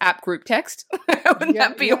WhatsApp group text? Wouldn't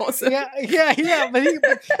that be awesome?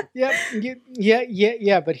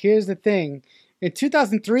 But here's the thing. In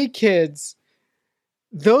 2003, kids,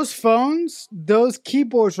 those phones, those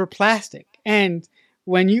keyboards were plastic. And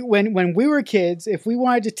when we were kids, if we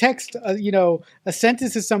wanted to text, a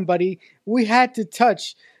sentence to somebody, we had to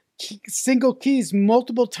touch single keys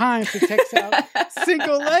multiple times to text out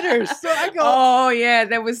single letters. So I go, oh yeah,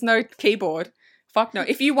 there was no keyboard. Fuck no.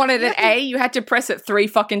 If you wanted an A, you had to press it 3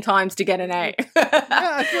 fucking times to get an A.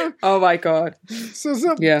 Oh my God. So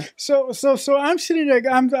I'm sitting there.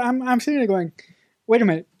 I'm sitting there going, wait a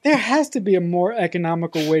minute. There has to be a more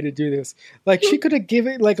economical way to do this. Like she could have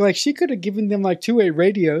given, like she could have given them like 2-way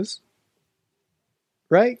radios,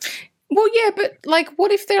 right? Well, yeah, but like,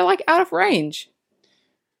 what if they're like out of range?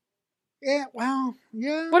 Yeah, well,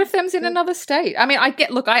 yeah. What if them's in another state? I mean,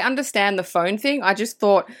 I understand the phone thing. I just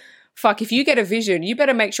thought, fuck, if you get a vision, you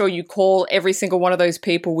better make sure you call every single one of those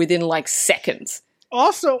people within like seconds.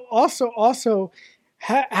 Also,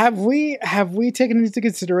 have we taken into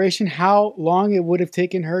consideration how long it would have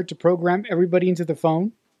taken her to program everybody into the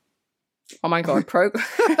phone? Oh my God,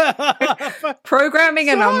 programming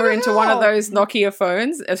a number into one of those Nokia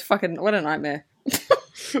phones is fucking, what a nightmare.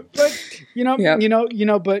 But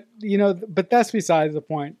but that's besides the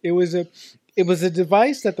point. It was a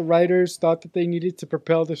device that the writers thought that they needed to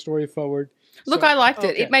propel the story forward. Look, I liked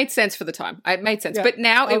it. It made sense for the time. It made sense. Yeah. But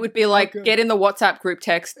now it would be like, get in the WhatsApp group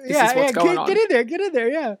text. This is what's going on. Get in there,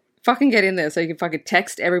 yeah. Fucking get in there so you can fucking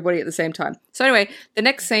text everybody at the same time. So anyway, the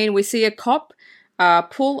next scene, we see a cop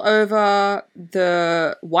pull over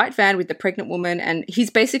the white van with the pregnant woman, and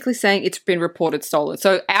he's basically saying it's been reported stolen.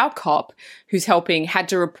 So our cop who's helping had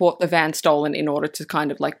to report the van stolen in order to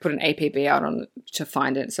kind of like put an APB out on to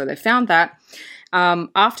find it. So they found that.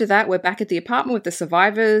 After that, we're back at the apartment with the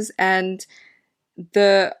survivors, and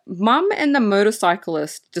the mum and the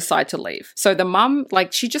motorcyclist decide to leave. So the mum,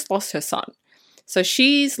 like, she just lost her son. So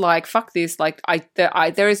she's like, fuck this. Like,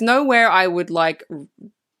 there is nowhere I would like,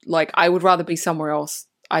 I would rather be somewhere else.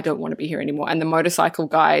 I don't want to be here anymore. And the motorcycle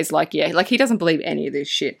guy is like, yeah, like he doesn't believe any of this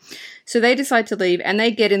shit. So they decide to leave and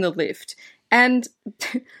they get in the lift. And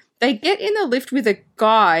they get in the lift with a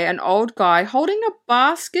guy, an old guy, holding a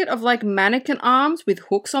basket of like mannequin arms with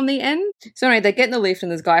hooks on the end. So anyway, they get in the lift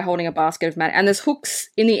and there's a guy holding a basket of and there's hooks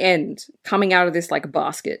in the end coming out of this like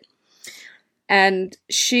basket. And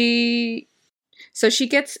she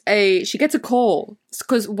gets a call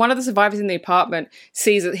because one of the survivors in the apartment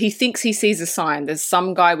thinks he sees a sign. There's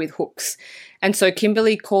some guy with hooks. And so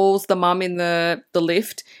Kimberly calls the mum in the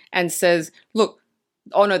lift and says, look,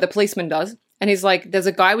 oh no, the policeman does. And he's like, there's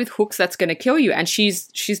a guy with hooks that's going to kill you. And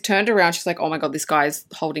she's turned around. She's like, oh my God, this guy's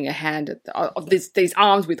holding a hand of these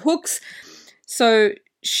arms with hooks. So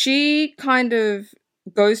she kind of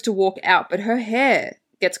goes to walk out, but her hair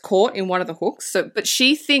gets caught in one of the hooks. But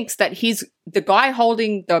she thinks that the guy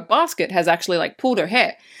holding the basket has actually like pulled her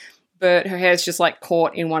hair, but her hair's just like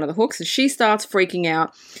caught in one of the hooks. And she starts freaking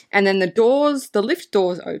out. And then the lift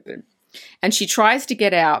doors open and she tries to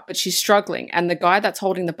get out, but she's struggling. And the guy that's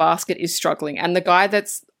holding the basket is struggling. And the guy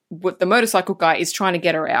that's with the motorcycle guy is trying to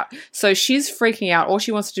get her out. So she's freaking out. All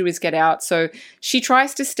she wants to do is get out. So she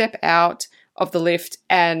tries to step out of the lift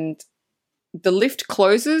and the lift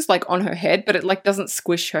closes like on her head, but it like doesn't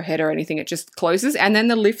squish her head or anything. It just closes. And then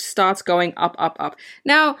the lift starts going up, up, up.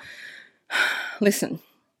 Now, listen,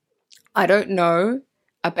 I don't know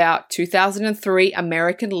about 2003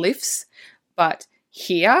 American lifts, but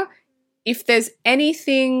here, if there's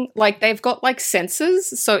anything, like they've got like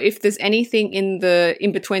sensors. So if there's anything in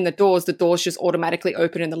between the doors just automatically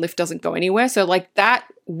open and the lift doesn't go anywhere. So like that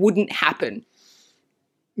wouldn't happen.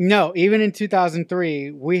 No, even in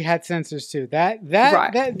 2003, we had sensors too. That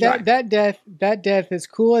death, as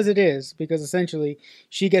cool as it is, because essentially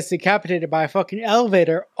she gets decapitated by a fucking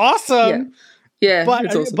elevator. Awesome. Yeah, but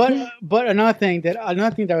it's awesome. But another thing that I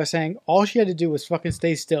was saying, all she had to do was fucking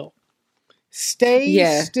stay still.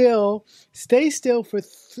 Stay still for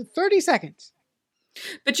 30 seconds.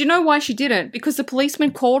 But you know why she didn't? Because the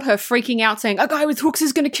policeman called her freaking out saying, a guy with hooks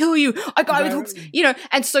is going to kill you. A guy with hooks,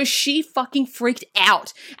 and so she fucking freaked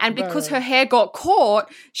out. And because her hair got caught,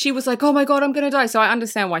 she was like, oh my God, I'm going to die. So I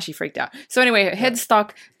understand why she freaked out. So anyway, her head's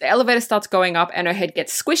stuck. The elevator starts going up and her head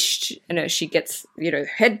gets squished and she gets,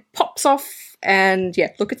 head pops off. And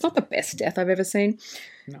yeah, look, it's not the best death I've ever seen.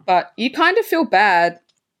 No. But you kind of feel bad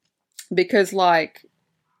because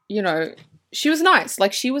she was nice.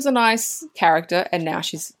 Like, she was a nice character, and now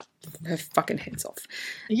her fucking head's off.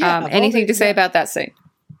 Yeah. Anything to say about that scene?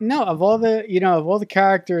 No, of all the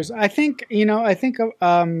characters, I think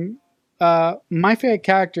my favorite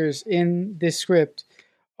characters in this script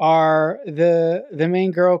are the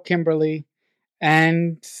main girl, Kimberly,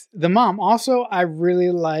 and the mom. Also, I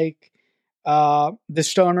really like the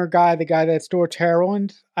stoner guy, the guy that stores heroin.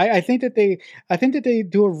 I think that they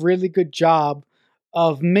do a really good job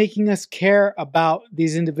of making us care about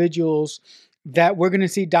these individuals that we're going to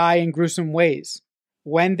see die in gruesome ways.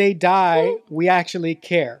 When they die, we actually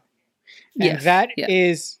care. And that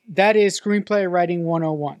is screenplay writing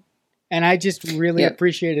 101. And I just really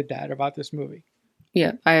appreciated that about this movie.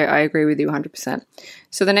 Yeah, I agree with you 100%.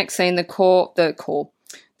 So the next scene, the call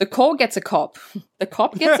gets a cop. The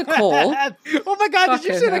cop gets a call. Oh my God, did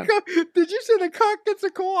you say the cop gets a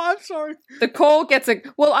call? I'm sorry. The call gets a...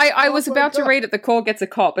 Well, I was about to read it, the call gets a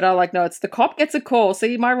cop, but I'm like, no, it's the cop gets a call.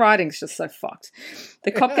 See, my writing's just so fucked.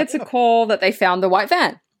 The cop gets a call that they found the white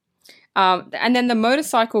van. And then the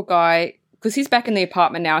motorcycle guy, because he's back in the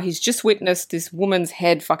apartment now, he's just witnessed this woman's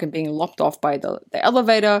head fucking being lopped off by the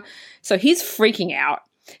elevator. So he's freaking out.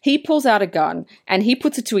 He pulls out a gun and he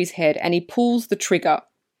puts it to his head and he pulls the trigger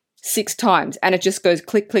 6 times and it just goes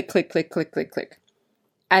click, click, click, click, click, click, click.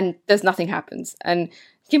 And there's nothing happens. And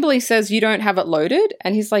Kimberly says, you don't have it loaded?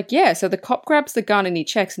 And he's like, yeah. So the cop grabs the gun and he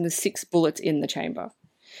checks and there's 6 bullets in the chamber.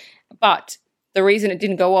 But the reason it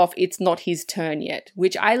didn't go off, it's not his turn yet,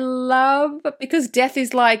 which I love because Death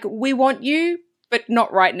is like, we want you, but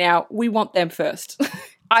not right now. We want them first.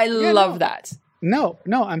 I love that. No,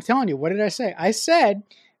 I'm telling you. What did I say? I said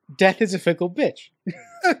Death is a fickle bitch.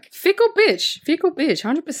 Fickle bitch,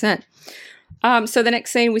 100%. So the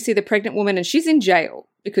next scene, we see the pregnant woman and she's in jail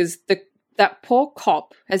because that poor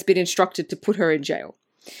cop has been instructed to put her in jail.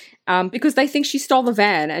 Because they think she stole the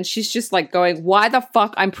van and she's just like going, why the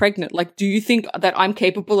fuck I'm pregnant? Like, do you think that I'm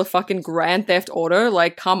capable of fucking grand theft auto?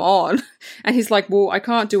 Like, come on. And he's like, well, I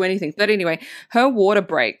can't do anything. But anyway, her water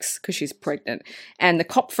breaks because she's pregnant and the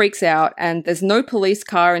cop freaks out and there's no police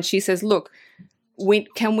car. And she says, look,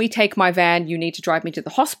 can we take my van? You need to drive me to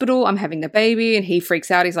the hospital. I'm having the baby. And he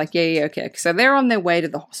freaks out. He's like, yeah, okay. So they're on their way to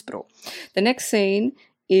the hospital. The next scene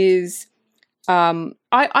is...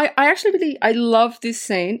 I actually really, I love this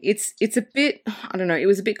scene. It's a bit, I don't know, it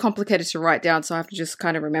was a bit complicated to write down, so I have to just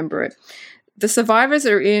kind of remember it. The survivors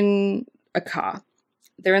are in a car.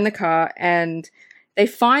 They're in the car and they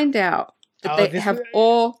find out that they have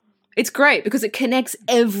it's great because it connects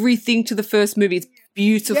everything to the first movie. It's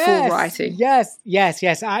beautiful writing. Yes.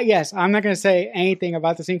 I'm not going to say anything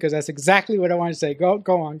about the scene because that's exactly what I want to say. Go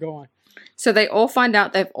on. So they all find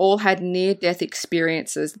out they've all had near-death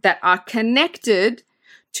experiences that are connected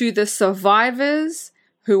to the survivors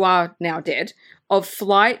who are now dead of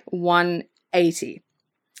Flight 180.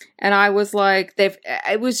 And I was like,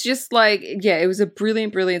 it was just like, yeah, it was a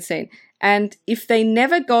brilliant, brilliant scene. And if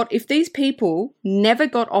these people never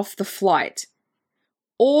got off the flight,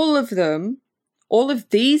 all of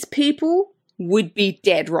these people would be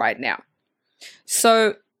dead right now.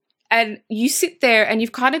 So, and you sit there and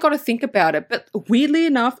you've kind of got to think about it, but weirdly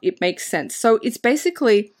enough, it makes sense. So it's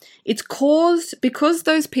caused because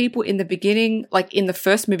those people in the beginning, like in the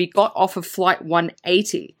first movie, got off of Flight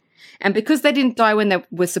 180. And because they didn't die when they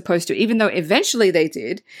were supposed to, even though eventually they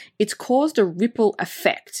did, it's caused a ripple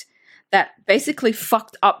effect that basically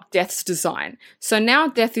fucked up Death's design. So now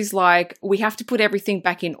Death is like, we have to put everything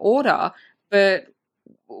back in order, but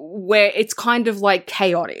where it's kind of like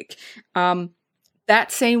chaotic.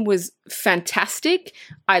 That scene was fantastic.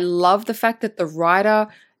 I love the fact that the writer,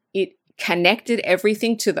 it connected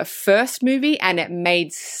everything to the first movie and it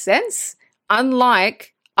made sense,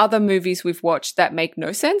 unlike other movies we've watched that make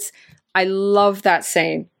no sense. I love that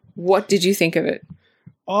scene. What did you think of it?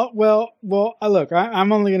 Well, look,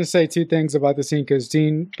 I'm only going to say 2 things about the scene because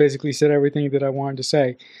Dean basically said everything that I wanted to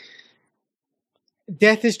say.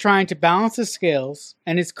 Death is trying to balance the scales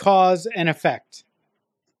and it's cause and effect.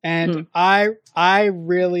 And I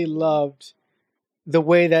really loved the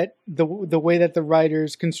way that the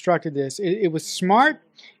writers constructed this. It was smart,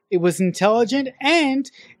 it was intelligent, and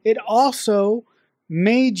it also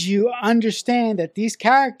made you understand that these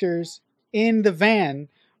characters in the van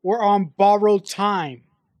were on borrowed time.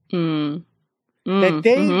 That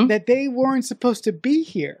they weren't supposed to be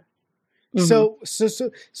here. So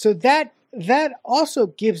that also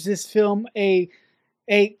gives this film a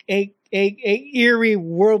eerie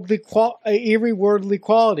worldly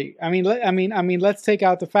quality. I mean, let's take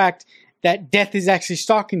out the fact that Death is actually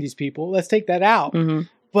stalking these people. Let's take that out.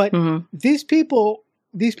 But these people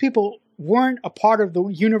weren't a part of the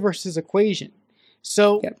universe's equation.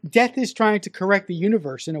 So Death is trying to correct the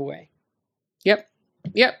universe in a way. Yep.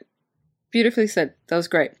 Beautifully said. That was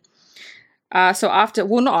great. So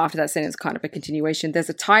not after that scene, it's kind of a continuation. There's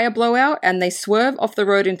a tire blowout and they swerve off the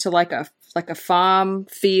road into like a farm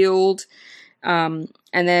field. And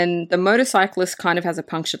then the motorcyclist kind of has a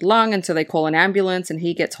punctured lung. And so they call an ambulance and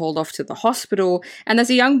he gets hauled off to the hospital. And there's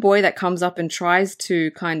a young boy that comes up and tries to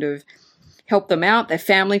kind of help them out. Their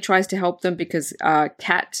family tries to help them because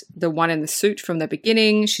Kat, the one in the suit from the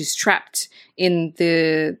beginning, she's trapped in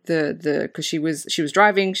the because she was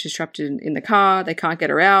driving, she's trapped in the car. They can't get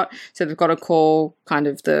her out, so they've got to call kind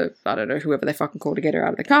of I don't know, whoever they fucking call to get her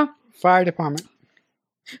out of the car. Fire department.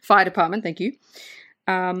 Thank you.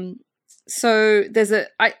 So there's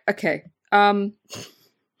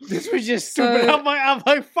this was just stupid. I'm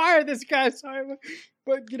like, fire this guy. Sorry,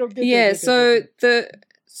 but you don't get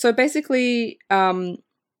So basically, the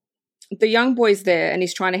young boy's there and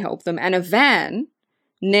he's trying to help them, and a van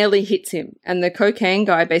nearly hits him. And the cocaine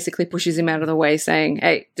guy basically pushes him out of the way saying,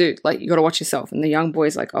 hey, dude, like, you got to watch yourself. And the young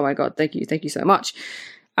boy's like, oh my God, thank you so much.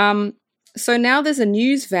 So now there's a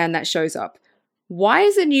news van that shows up. Why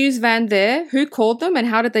is a news van there? Who called them and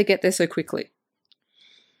how did they get there so quickly?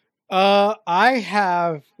 I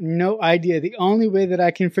have no idea. The only way that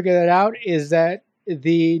I can figure that out is that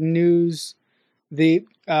the news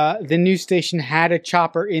station had a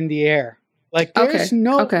chopper in the air. Like there's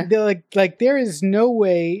there is no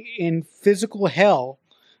way in physical hell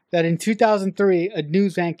that in 2003 a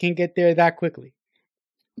news van can get there that quickly.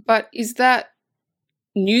 But is that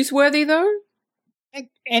newsworthy though?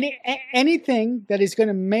 Anything that is going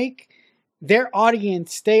to make their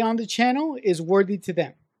audience stay on the channel is worthy to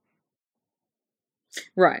them.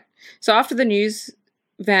 Right. So after the news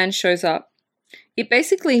van shows up, it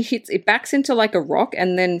basically backs into like a rock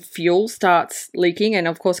and then fuel starts leaking. And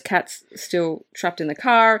of course, Kat's still trapped in the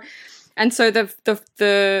car. And so the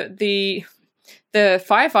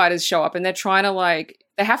firefighters show up and they're trying to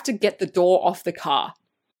they have to get the door off the car.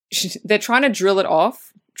 They're trying to drill it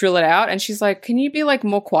out. And she's like, can you be like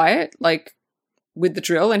more quiet, like with the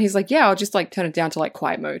drill? And he's like, yeah, I'll just like turn it down to like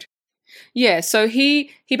quiet mode. Yeah. So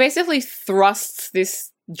he basically thrusts this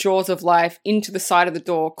jaws of life into the side of the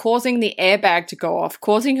door, causing the airbag to go off,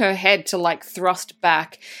 causing her head to like thrust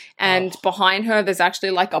back. And behind her, there's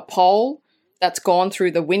actually like a pole that's gone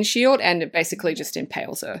through the windshield and it basically just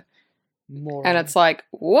impales her. Moron. And it's like,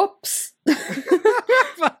 whoops. Whoopsie.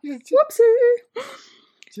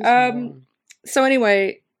 So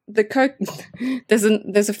anyway, there's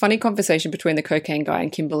a funny conversation between the cocaine guy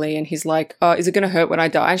and Kimberly, and he's like, oh, is it going to hurt when I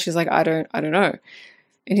die? And she's like, I don't know.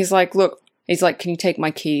 And he's like, look, can you take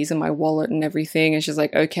my keys and my wallet and everything? And she's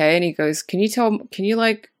like, okay. And he goes, can you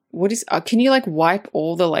wipe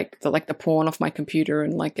all the porn off my computer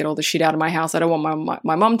and like get all the shit out of my house? I don't want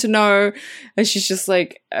my mom to know. And she's just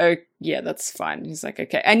like, oh yeah, that's fine. He's like,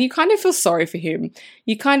 okay. And you kind of feel sorry for him.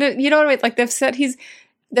 You kind of, you know what I mean? Like they've said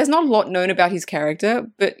there's not a lot known about his character,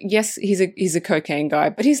 but yes, he's a cocaine guy,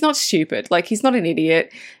 but he's not stupid. Like he's not an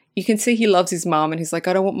idiot. You can see he loves his mom and he's like,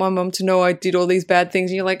 I don't want my mom to know I did all these bad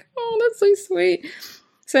things. And you're like, oh, that's so sweet.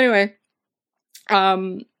 So anyway,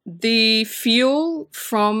 the fuel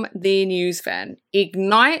from the news van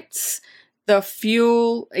ignites the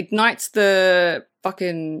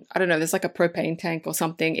fucking, I don't know, there's like a propane tank or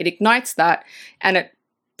something. It ignites that and it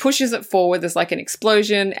pushes it forward. There's like an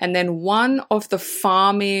explosion. And then one of the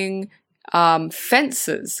farming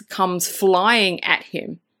fences comes flying at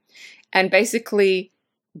him and basically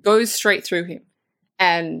goes straight through him.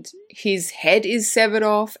 And his head is severed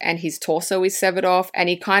off and his torso is severed off and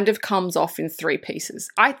he kind of comes off in 3 pieces.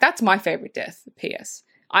 That's my favorite death, P.S.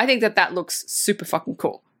 I think that looks super fucking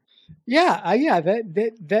cool. Yeah,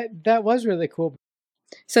 that was really cool.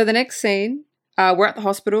 So the next scene, we're at the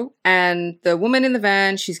hospital and the woman in the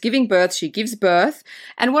van, she's giving birth. She gives birth.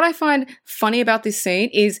 And what I find funny about this scene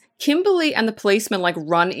is Kimberly and the policeman like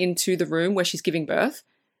run into the room where she's giving birth.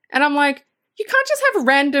 And I'm like, you can't just have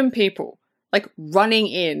random people like running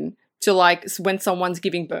in to like when someone's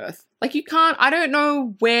giving birth. Like you can't, I don't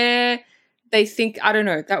know where they think, I don't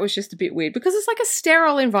know. That was just a bit weird because it's like a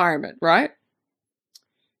sterile environment, right?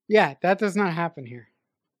 Yeah, that does not happen here.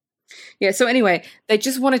 Yeah, so anyway, they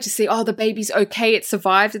just wanted to see, oh, the baby's okay, it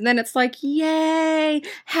survived. And then it's like, yay,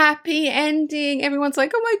 happy ending. Everyone's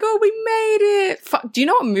like, oh my God, we made it. Do you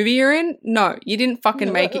know what movie you're in? No, you didn't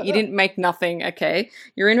fucking make it. You didn't make nothing, okay?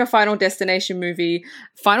 You're in a Final Destination movie.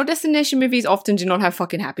 Final Destination movies often do not have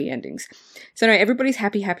fucking happy endings. So no, everybody's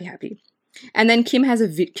happy, happy, happy. And then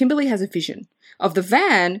Kimberly has a vision of the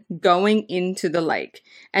van going into the lake.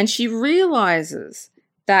 And she realizes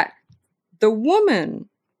that the woman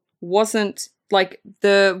wasn't like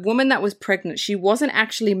the woman that was pregnant. She wasn't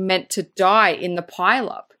actually meant to die in the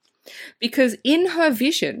pileup because in her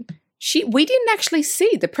vision, we didn't actually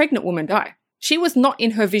see the pregnant woman die. She was not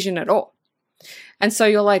in her vision at all. And so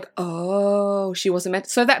you're like, oh, she wasn't meant.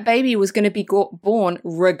 So that baby was going to be born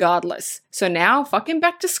regardless. So now fucking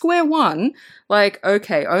back to square one. Like,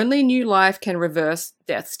 okay, only new life can reverse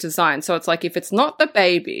death's design. So it's like, if it's not the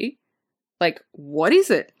baby, like, what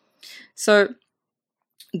is it? So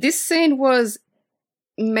this scene was,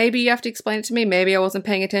 maybe you have to explain it to me. Maybe I wasn't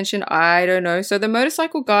paying attention. I don't know. So the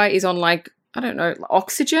motorcycle guy is on like, I don't know,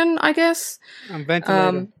 oxygen, I guess.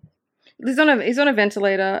 Ventilator. He's on a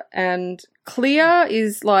ventilator and Clea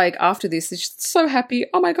is like, after this, is just so happy.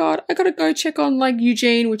 Oh my God, I gotta go check on like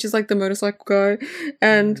Eugene, which is like the motorcycle guy.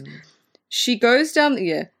 And she goes down,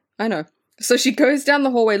 yeah, I know. So she goes down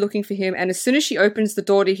the hallway looking for him. And as soon as she opens the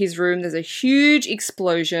door to his room, there's a huge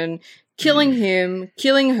explosion. Killing him,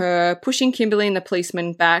 killing her, pushing Kimberly and the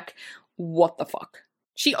policeman back. What the fuck?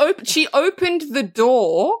 She opened the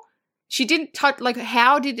door. She didn't touch. Like,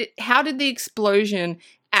 how did the explosion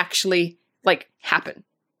actually happen?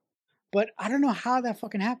 But I don't know how that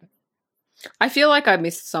fucking happened. I feel like I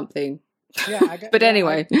missed something. Yeah, but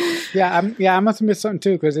anyway, I must have missed something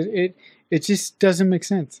too because it just doesn't make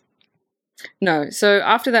sense. No. So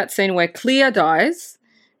after that scene where Clea dies,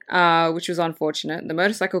 which was unfortunate, the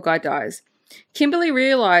motorcycle guy dies. Kimberly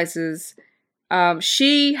realizes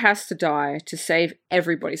she has to die to save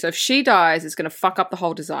everybody. So if she dies, it's going to fuck up the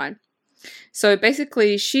whole design. So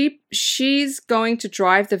basically, she's going to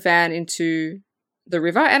drive the van into the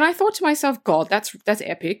river, and I thought to myself, God, that's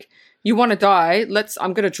epic. You want to die?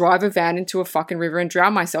 I'm going to drive a van into a fucking river and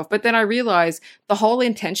drown myself. But then I realized the whole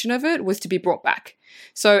intention of it was to be brought back.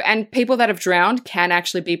 So, and people that have drowned can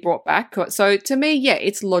actually be brought back. So to me, yeah,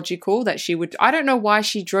 it's logical that she would. I don't know why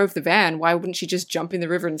she drove the van. Why wouldn't she just jump in the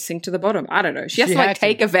river and sink to the bottom? I don't know. She has to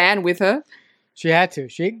take a van with her. She had to.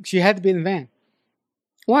 She had to be in the van.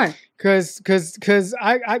 Why? Because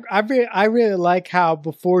I really like how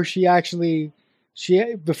before she actually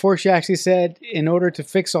said, in order to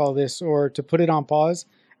fix all this or to put it on pause,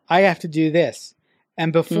 I have to do this.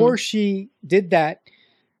 And before she did that,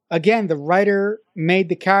 again, the writer made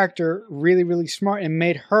the character really, really smart and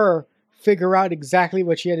made her figure out exactly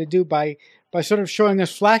what she had to do by sort of showing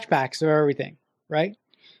us flashbacks of everything, right?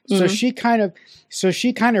 Mm-hmm. So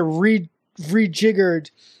she kind of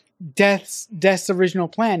rejiggered Death's original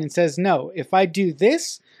plan and says, no, if I do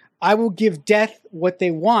this, I will give Death what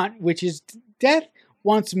they want, which is Death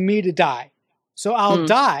wants me to die. So I'll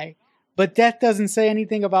die, but Death doesn't say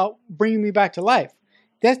anything about bringing me back to life.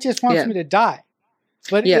 Death just wants me to die.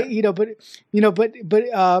 But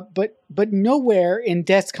but nowhere in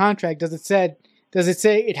Death's contract does it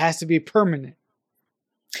say it has to be permanent.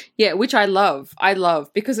 Yeah, which I love.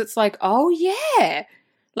 Because it's like, oh yeah.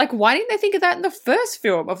 Like, why didn't they think of that in the first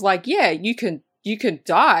film of like, yeah, you can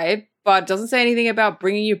die, but it doesn't say anything about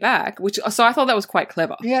bringing you back, so I thought that was quite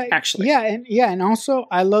clever. Yeah, actually. And also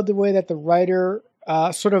I love the way that the writer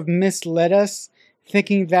sort of misled us,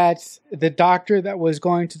 thinking that the doctor that was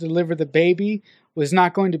going to deliver the baby was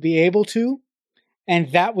not going to be able to,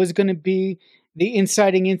 and that was going to be the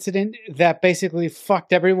inciting incident that basically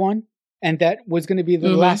fucked everyone, and that was going to be the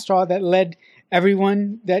last straw that led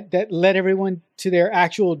everyone to their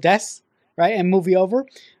actual deaths, right, and movie over.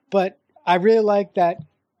 But I really like that.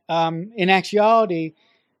 In actuality,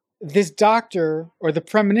 this doctor, or the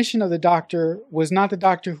premonition of the doctor, was not the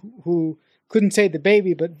doctor who couldn't save the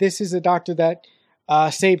baby, but this is the doctor that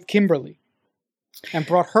saved Kimberly and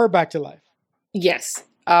brought her back to life. Yes.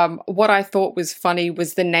 What I thought was funny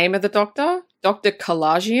was the name of the doctor, Dr.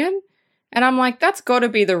 Kalajian. And I'm like, that's got to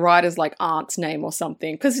be the writer's aunt's name or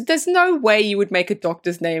something, because there's no way you would make a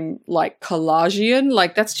doctor's name like Kalajian.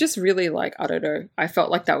 Like, that's just really I don't know. I felt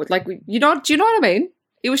like that would do you know what I mean?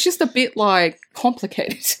 It was just a bit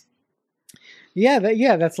complicated. Yeah,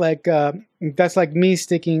 that's like me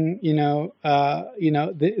sticking, the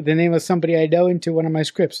name of somebody I know into one of my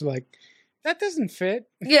scripts. Like, that doesn't fit.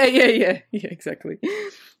 Yeah, exactly.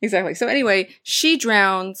 So anyway, she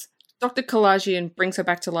drowns. Dr. Kalajian brings her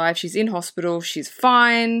back to life. She's in hospital. She's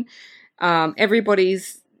fine.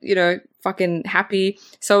 Everybody's, fucking happy.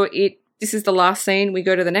 So this is the last scene. We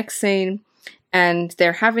go to the next scene, and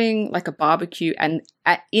they're having a barbecue, and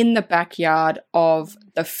in the backyard of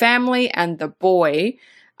the family and the boy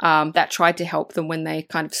that tried to help them when they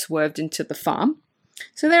kind of swerved into the farm.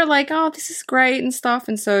 So they're like, oh, this is great and stuff.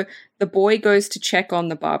 And so the boy goes to check on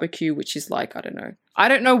the barbecue, which is I don't know. I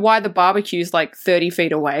don't know why the barbecue is 30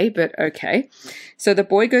 feet away, but okay. So the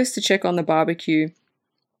boy goes to check on the barbecue,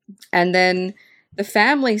 and then the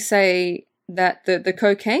family say that the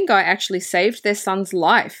cocaine guy actually saved their son's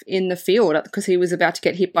life in the field because he was about to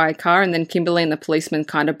get hit by a car, and then Kimberly and the policeman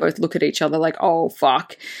kind of both look at each other like, oh,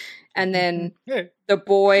 fuck. And then the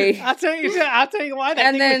boy... I'll tell you why.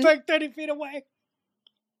 That thing was 30 feet away.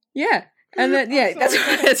 Yeah. And then,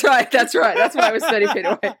 that's right. That's why it was 30 feet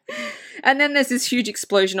away. And then there's this huge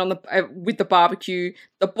explosion with the barbecue.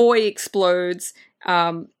 The boy explodes,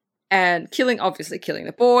 and killing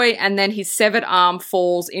the boy. And then his severed arm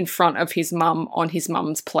falls in front of his mum on his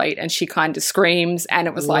mum's plate, and she kind of screams. And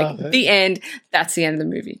it was the end. That's the end of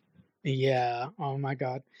the movie. Yeah. Oh my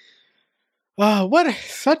God. Oh,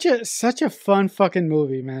 such a fun fucking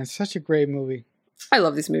movie, man. Such a great movie. I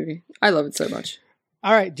love this movie. I love it so much.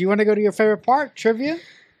 All right. Do you want to go to your favorite part? Trivia?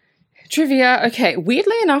 Okay.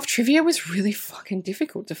 Weirdly enough, trivia was really fucking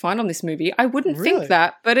difficult to find on this movie. I wouldn't think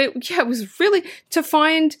that, but it was really, to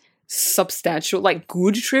find substantial,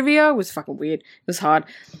 good trivia was fucking weird. It was hard.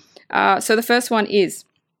 So the first one is,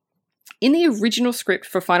 in the original script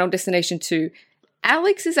for Final Destination 2,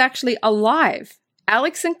 Alex is actually alive.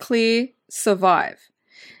 Alex and Clear survive.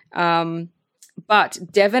 But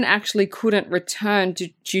Devon actually couldn't return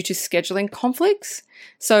due to scheduling conflicts,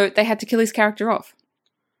 so they had to kill his character off.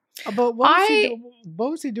 But what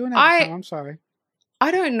was he doing at the time? I'm sorry.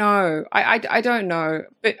 I don't know. I don't know.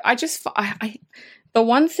 But the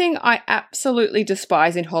one thing I absolutely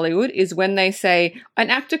despise in Hollywood is when they say an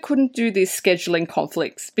actor couldn't do these scheduling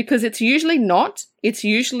conflicts, because it's usually not. It's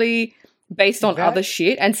usually based on other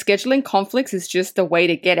shit, and scheduling conflicts is just a way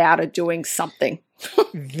to get out of doing something.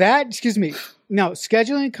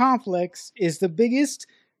 Scheduling conflicts is the biggest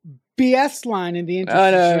BS line in the industry.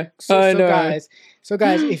 I know. So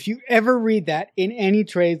guys, if you ever read that in any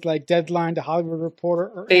trades like Deadline, The Hollywood Reporter,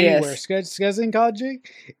 or anywhere, scheduling conflict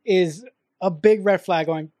is a big red flag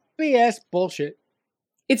going, BS, bullshit.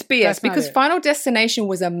 It's BS because Final Destination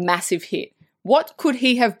was a massive hit. What could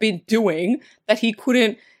he have been doing that he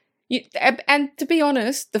couldn't? And to be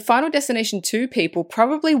honest, the Final Destination 2 people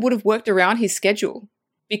probably would have worked around his schedule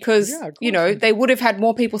because, they would have had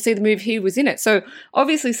more people see the movie if he was in it. So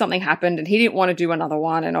obviously something happened and he didn't want to do another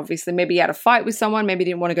one. And obviously maybe he had a fight with someone. Maybe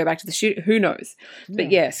he didn't want to go back to the shoot. Who knows?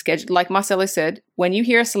 Yeah. But like Marcelo said, when you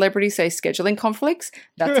hear a celebrity say scheduling conflicts,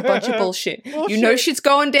 that's a bunch of bullshit. You know shit's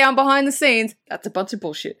going down behind the scenes. That's a bunch of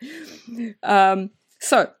bullshit.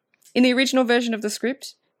 So in the original version of the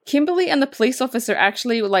script, Kimberly and the police officer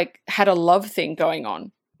actually had a love thing going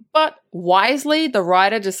on. But wisely, the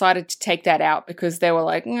writer decided to take that out because they were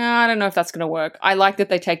like, I don't know if that's going to work. I like that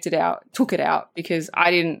they took it out because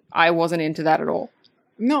I wasn't into that at all.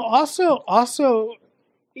 No, also,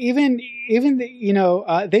 even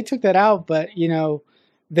they took that out, but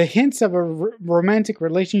the hints of a romantic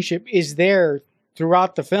relationship is there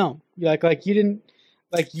throughout the film. Kind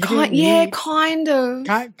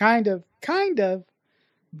of.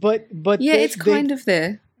 But yeah, it's kind of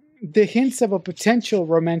there. The hints of a potential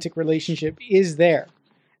romantic relationship is there,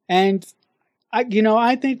 and I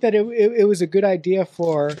think that it was a good idea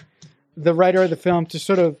for the writer of the film to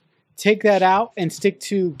sort of take that out and stick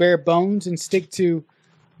to bare bones and stick to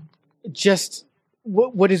just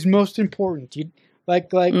what is most important. If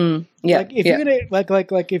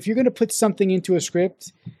you're gonna put something into a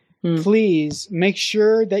script, please make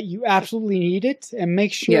sure that you absolutely need it and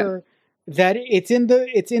make sure that it's in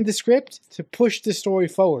the script to push the story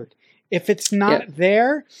forward. If it's not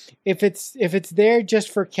there, if it's there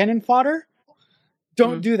just for cannon fodder,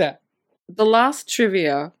 don't do that. The last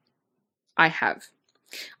trivia I have.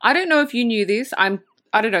 I don't know if you knew this. I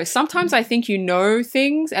don't know. Sometimes I think you know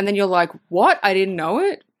things and then you're like, "What? I didn't know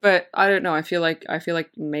it." But I don't know. I feel like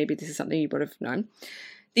maybe this is something you would have known.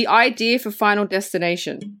 The idea for Final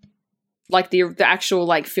Destination, the actual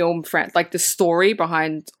film the story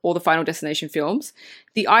behind all the Final Destination films.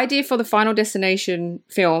 The idea for the Final Destination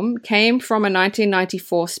film came from a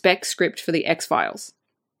 1994 spec script for the X-Files.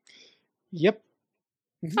 Yep.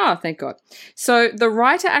 Mm-hmm. Oh, thank God. So the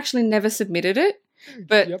writer actually never submitted it,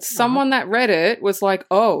 but someone that read it was like,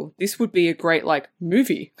 oh, this would be a great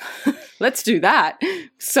movie. Let's do that.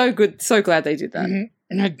 So good. So glad they did that.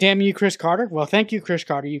 Mm-hmm. Damn you, Chris Carter. Well, thank you, Chris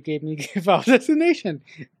Carter. You gave me Final Destination.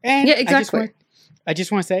 And yeah, exactly. I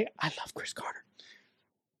just want to say, I love Chris Carter.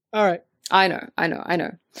 All right. I know.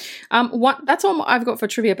 That's all I've got for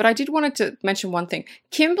trivia, but I did wanted to mention one thing.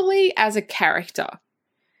 Kimberly as a character.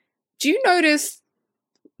 Do you notice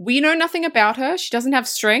we know nothing about her? She doesn't have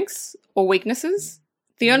strengths or weaknesses.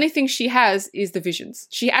 The only thing she has is the visions.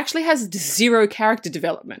 She actually has zero character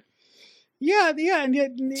development. Yeah. And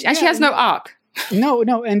she has no arc. No,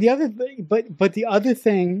 and the other, but the other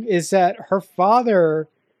thing is that her father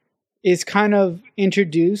is kind of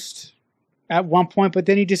introduced at one point, but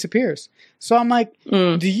then he disappears. So I'm like,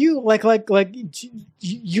 do you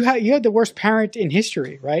you had the worst parent in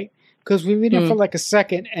history, right? Because we meet him for a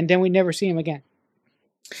second, and then we never see him again.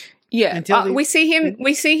 Yeah, we see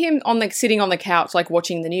him on sitting on the couch,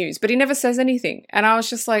 watching the news, but he never says anything. And I was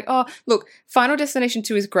just like, oh, look, Final Destination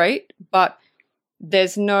 2 is great, but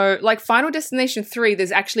there's no, Final Destination 3,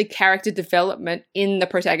 there's actually character development in the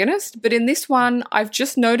protagonist. But in this one, I've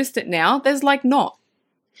just noticed it now. There's not.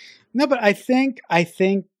 No, but I think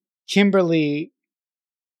Kimberly,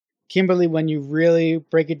 when you really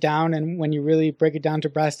break it down and when you really break it down to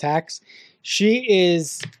brass tacks, she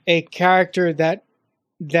is a character that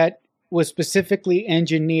was specifically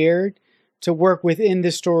engineered to work within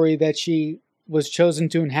the story that she was chosen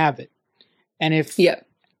to inhabit. And if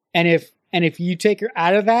you take her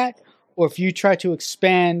out of that, or if you try to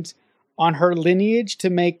expand on her lineage to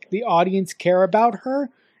make the audience care about her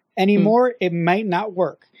anymore, it might not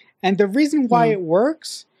work. And the reason why it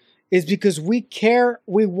works is because we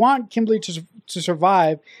want Kimberly to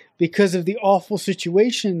survive, because of the awful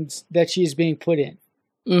situations that she's being put in.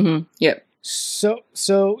 Mm-hmm. Yep. So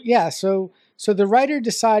the writer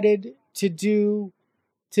decided to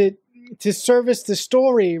service the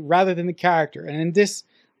story rather than the character. And in this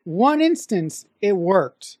one instance, it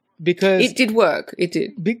worked because it did work. It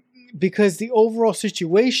did. Because the overall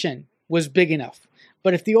situation was big enough.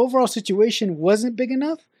 But if the overall situation wasn't big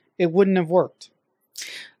enough, it wouldn't have worked.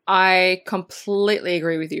 I completely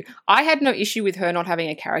agree with you. I had no issue with her not having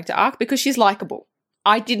a character arc because she's likable.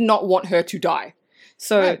 I did not want her to die.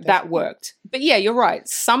 So Right, that worked. But yeah, you're right.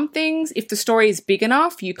 Some things, if the story is big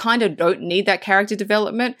enough, you kind of don't need that character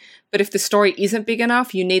development. But if the story isn't big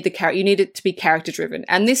enough, you need it to be character driven.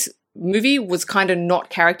 And this movie was kind of not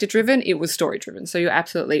character driven. It was story driven. So you're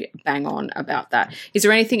absolutely bang on about that. Is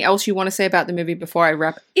there anything else you want to say about the movie before I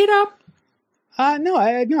wrap it up? No.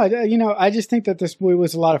 I just think that this movie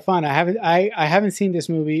was a lot of fun. I haven't seen this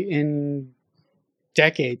movie in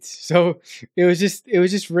decades, so it was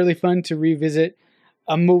just really fun to revisit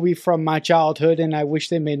a movie from my childhood. And I wish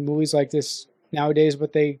they made movies like this nowadays,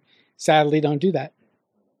 but they sadly don't do that.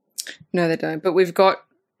 No, they don't. But we've got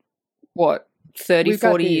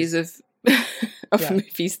 40 years of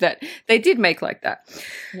movies that they did make like that.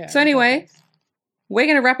 Yeah, so anyway. We're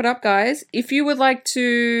going to wrap it up, guys. If you would like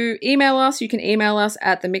to email us, you can email us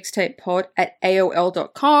at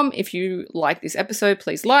themixtapepod@aol.com. If you like this episode,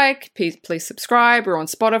 please please subscribe. We're on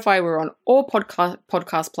Spotify. We're on all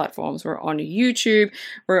podcast platforms. We're on YouTube.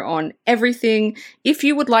 We're on everything. If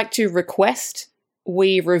you would like to request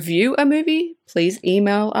we review a movie, please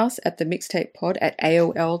email us at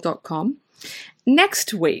themixtapepod@aol.com.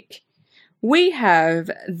 Next week, we have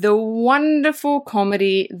the wonderful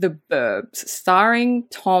comedy The Burbs, starring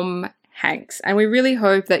Tom Hanks, and we really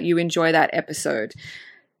hope that you enjoy that episode.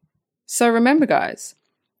 So remember, guys,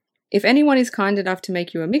 if anyone is kind enough to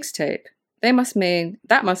make you a mixtape, that must mean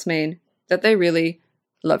that they really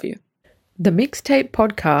love you. The Mixtape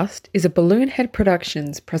Podcast is a Balloonhead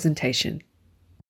Productions presentation.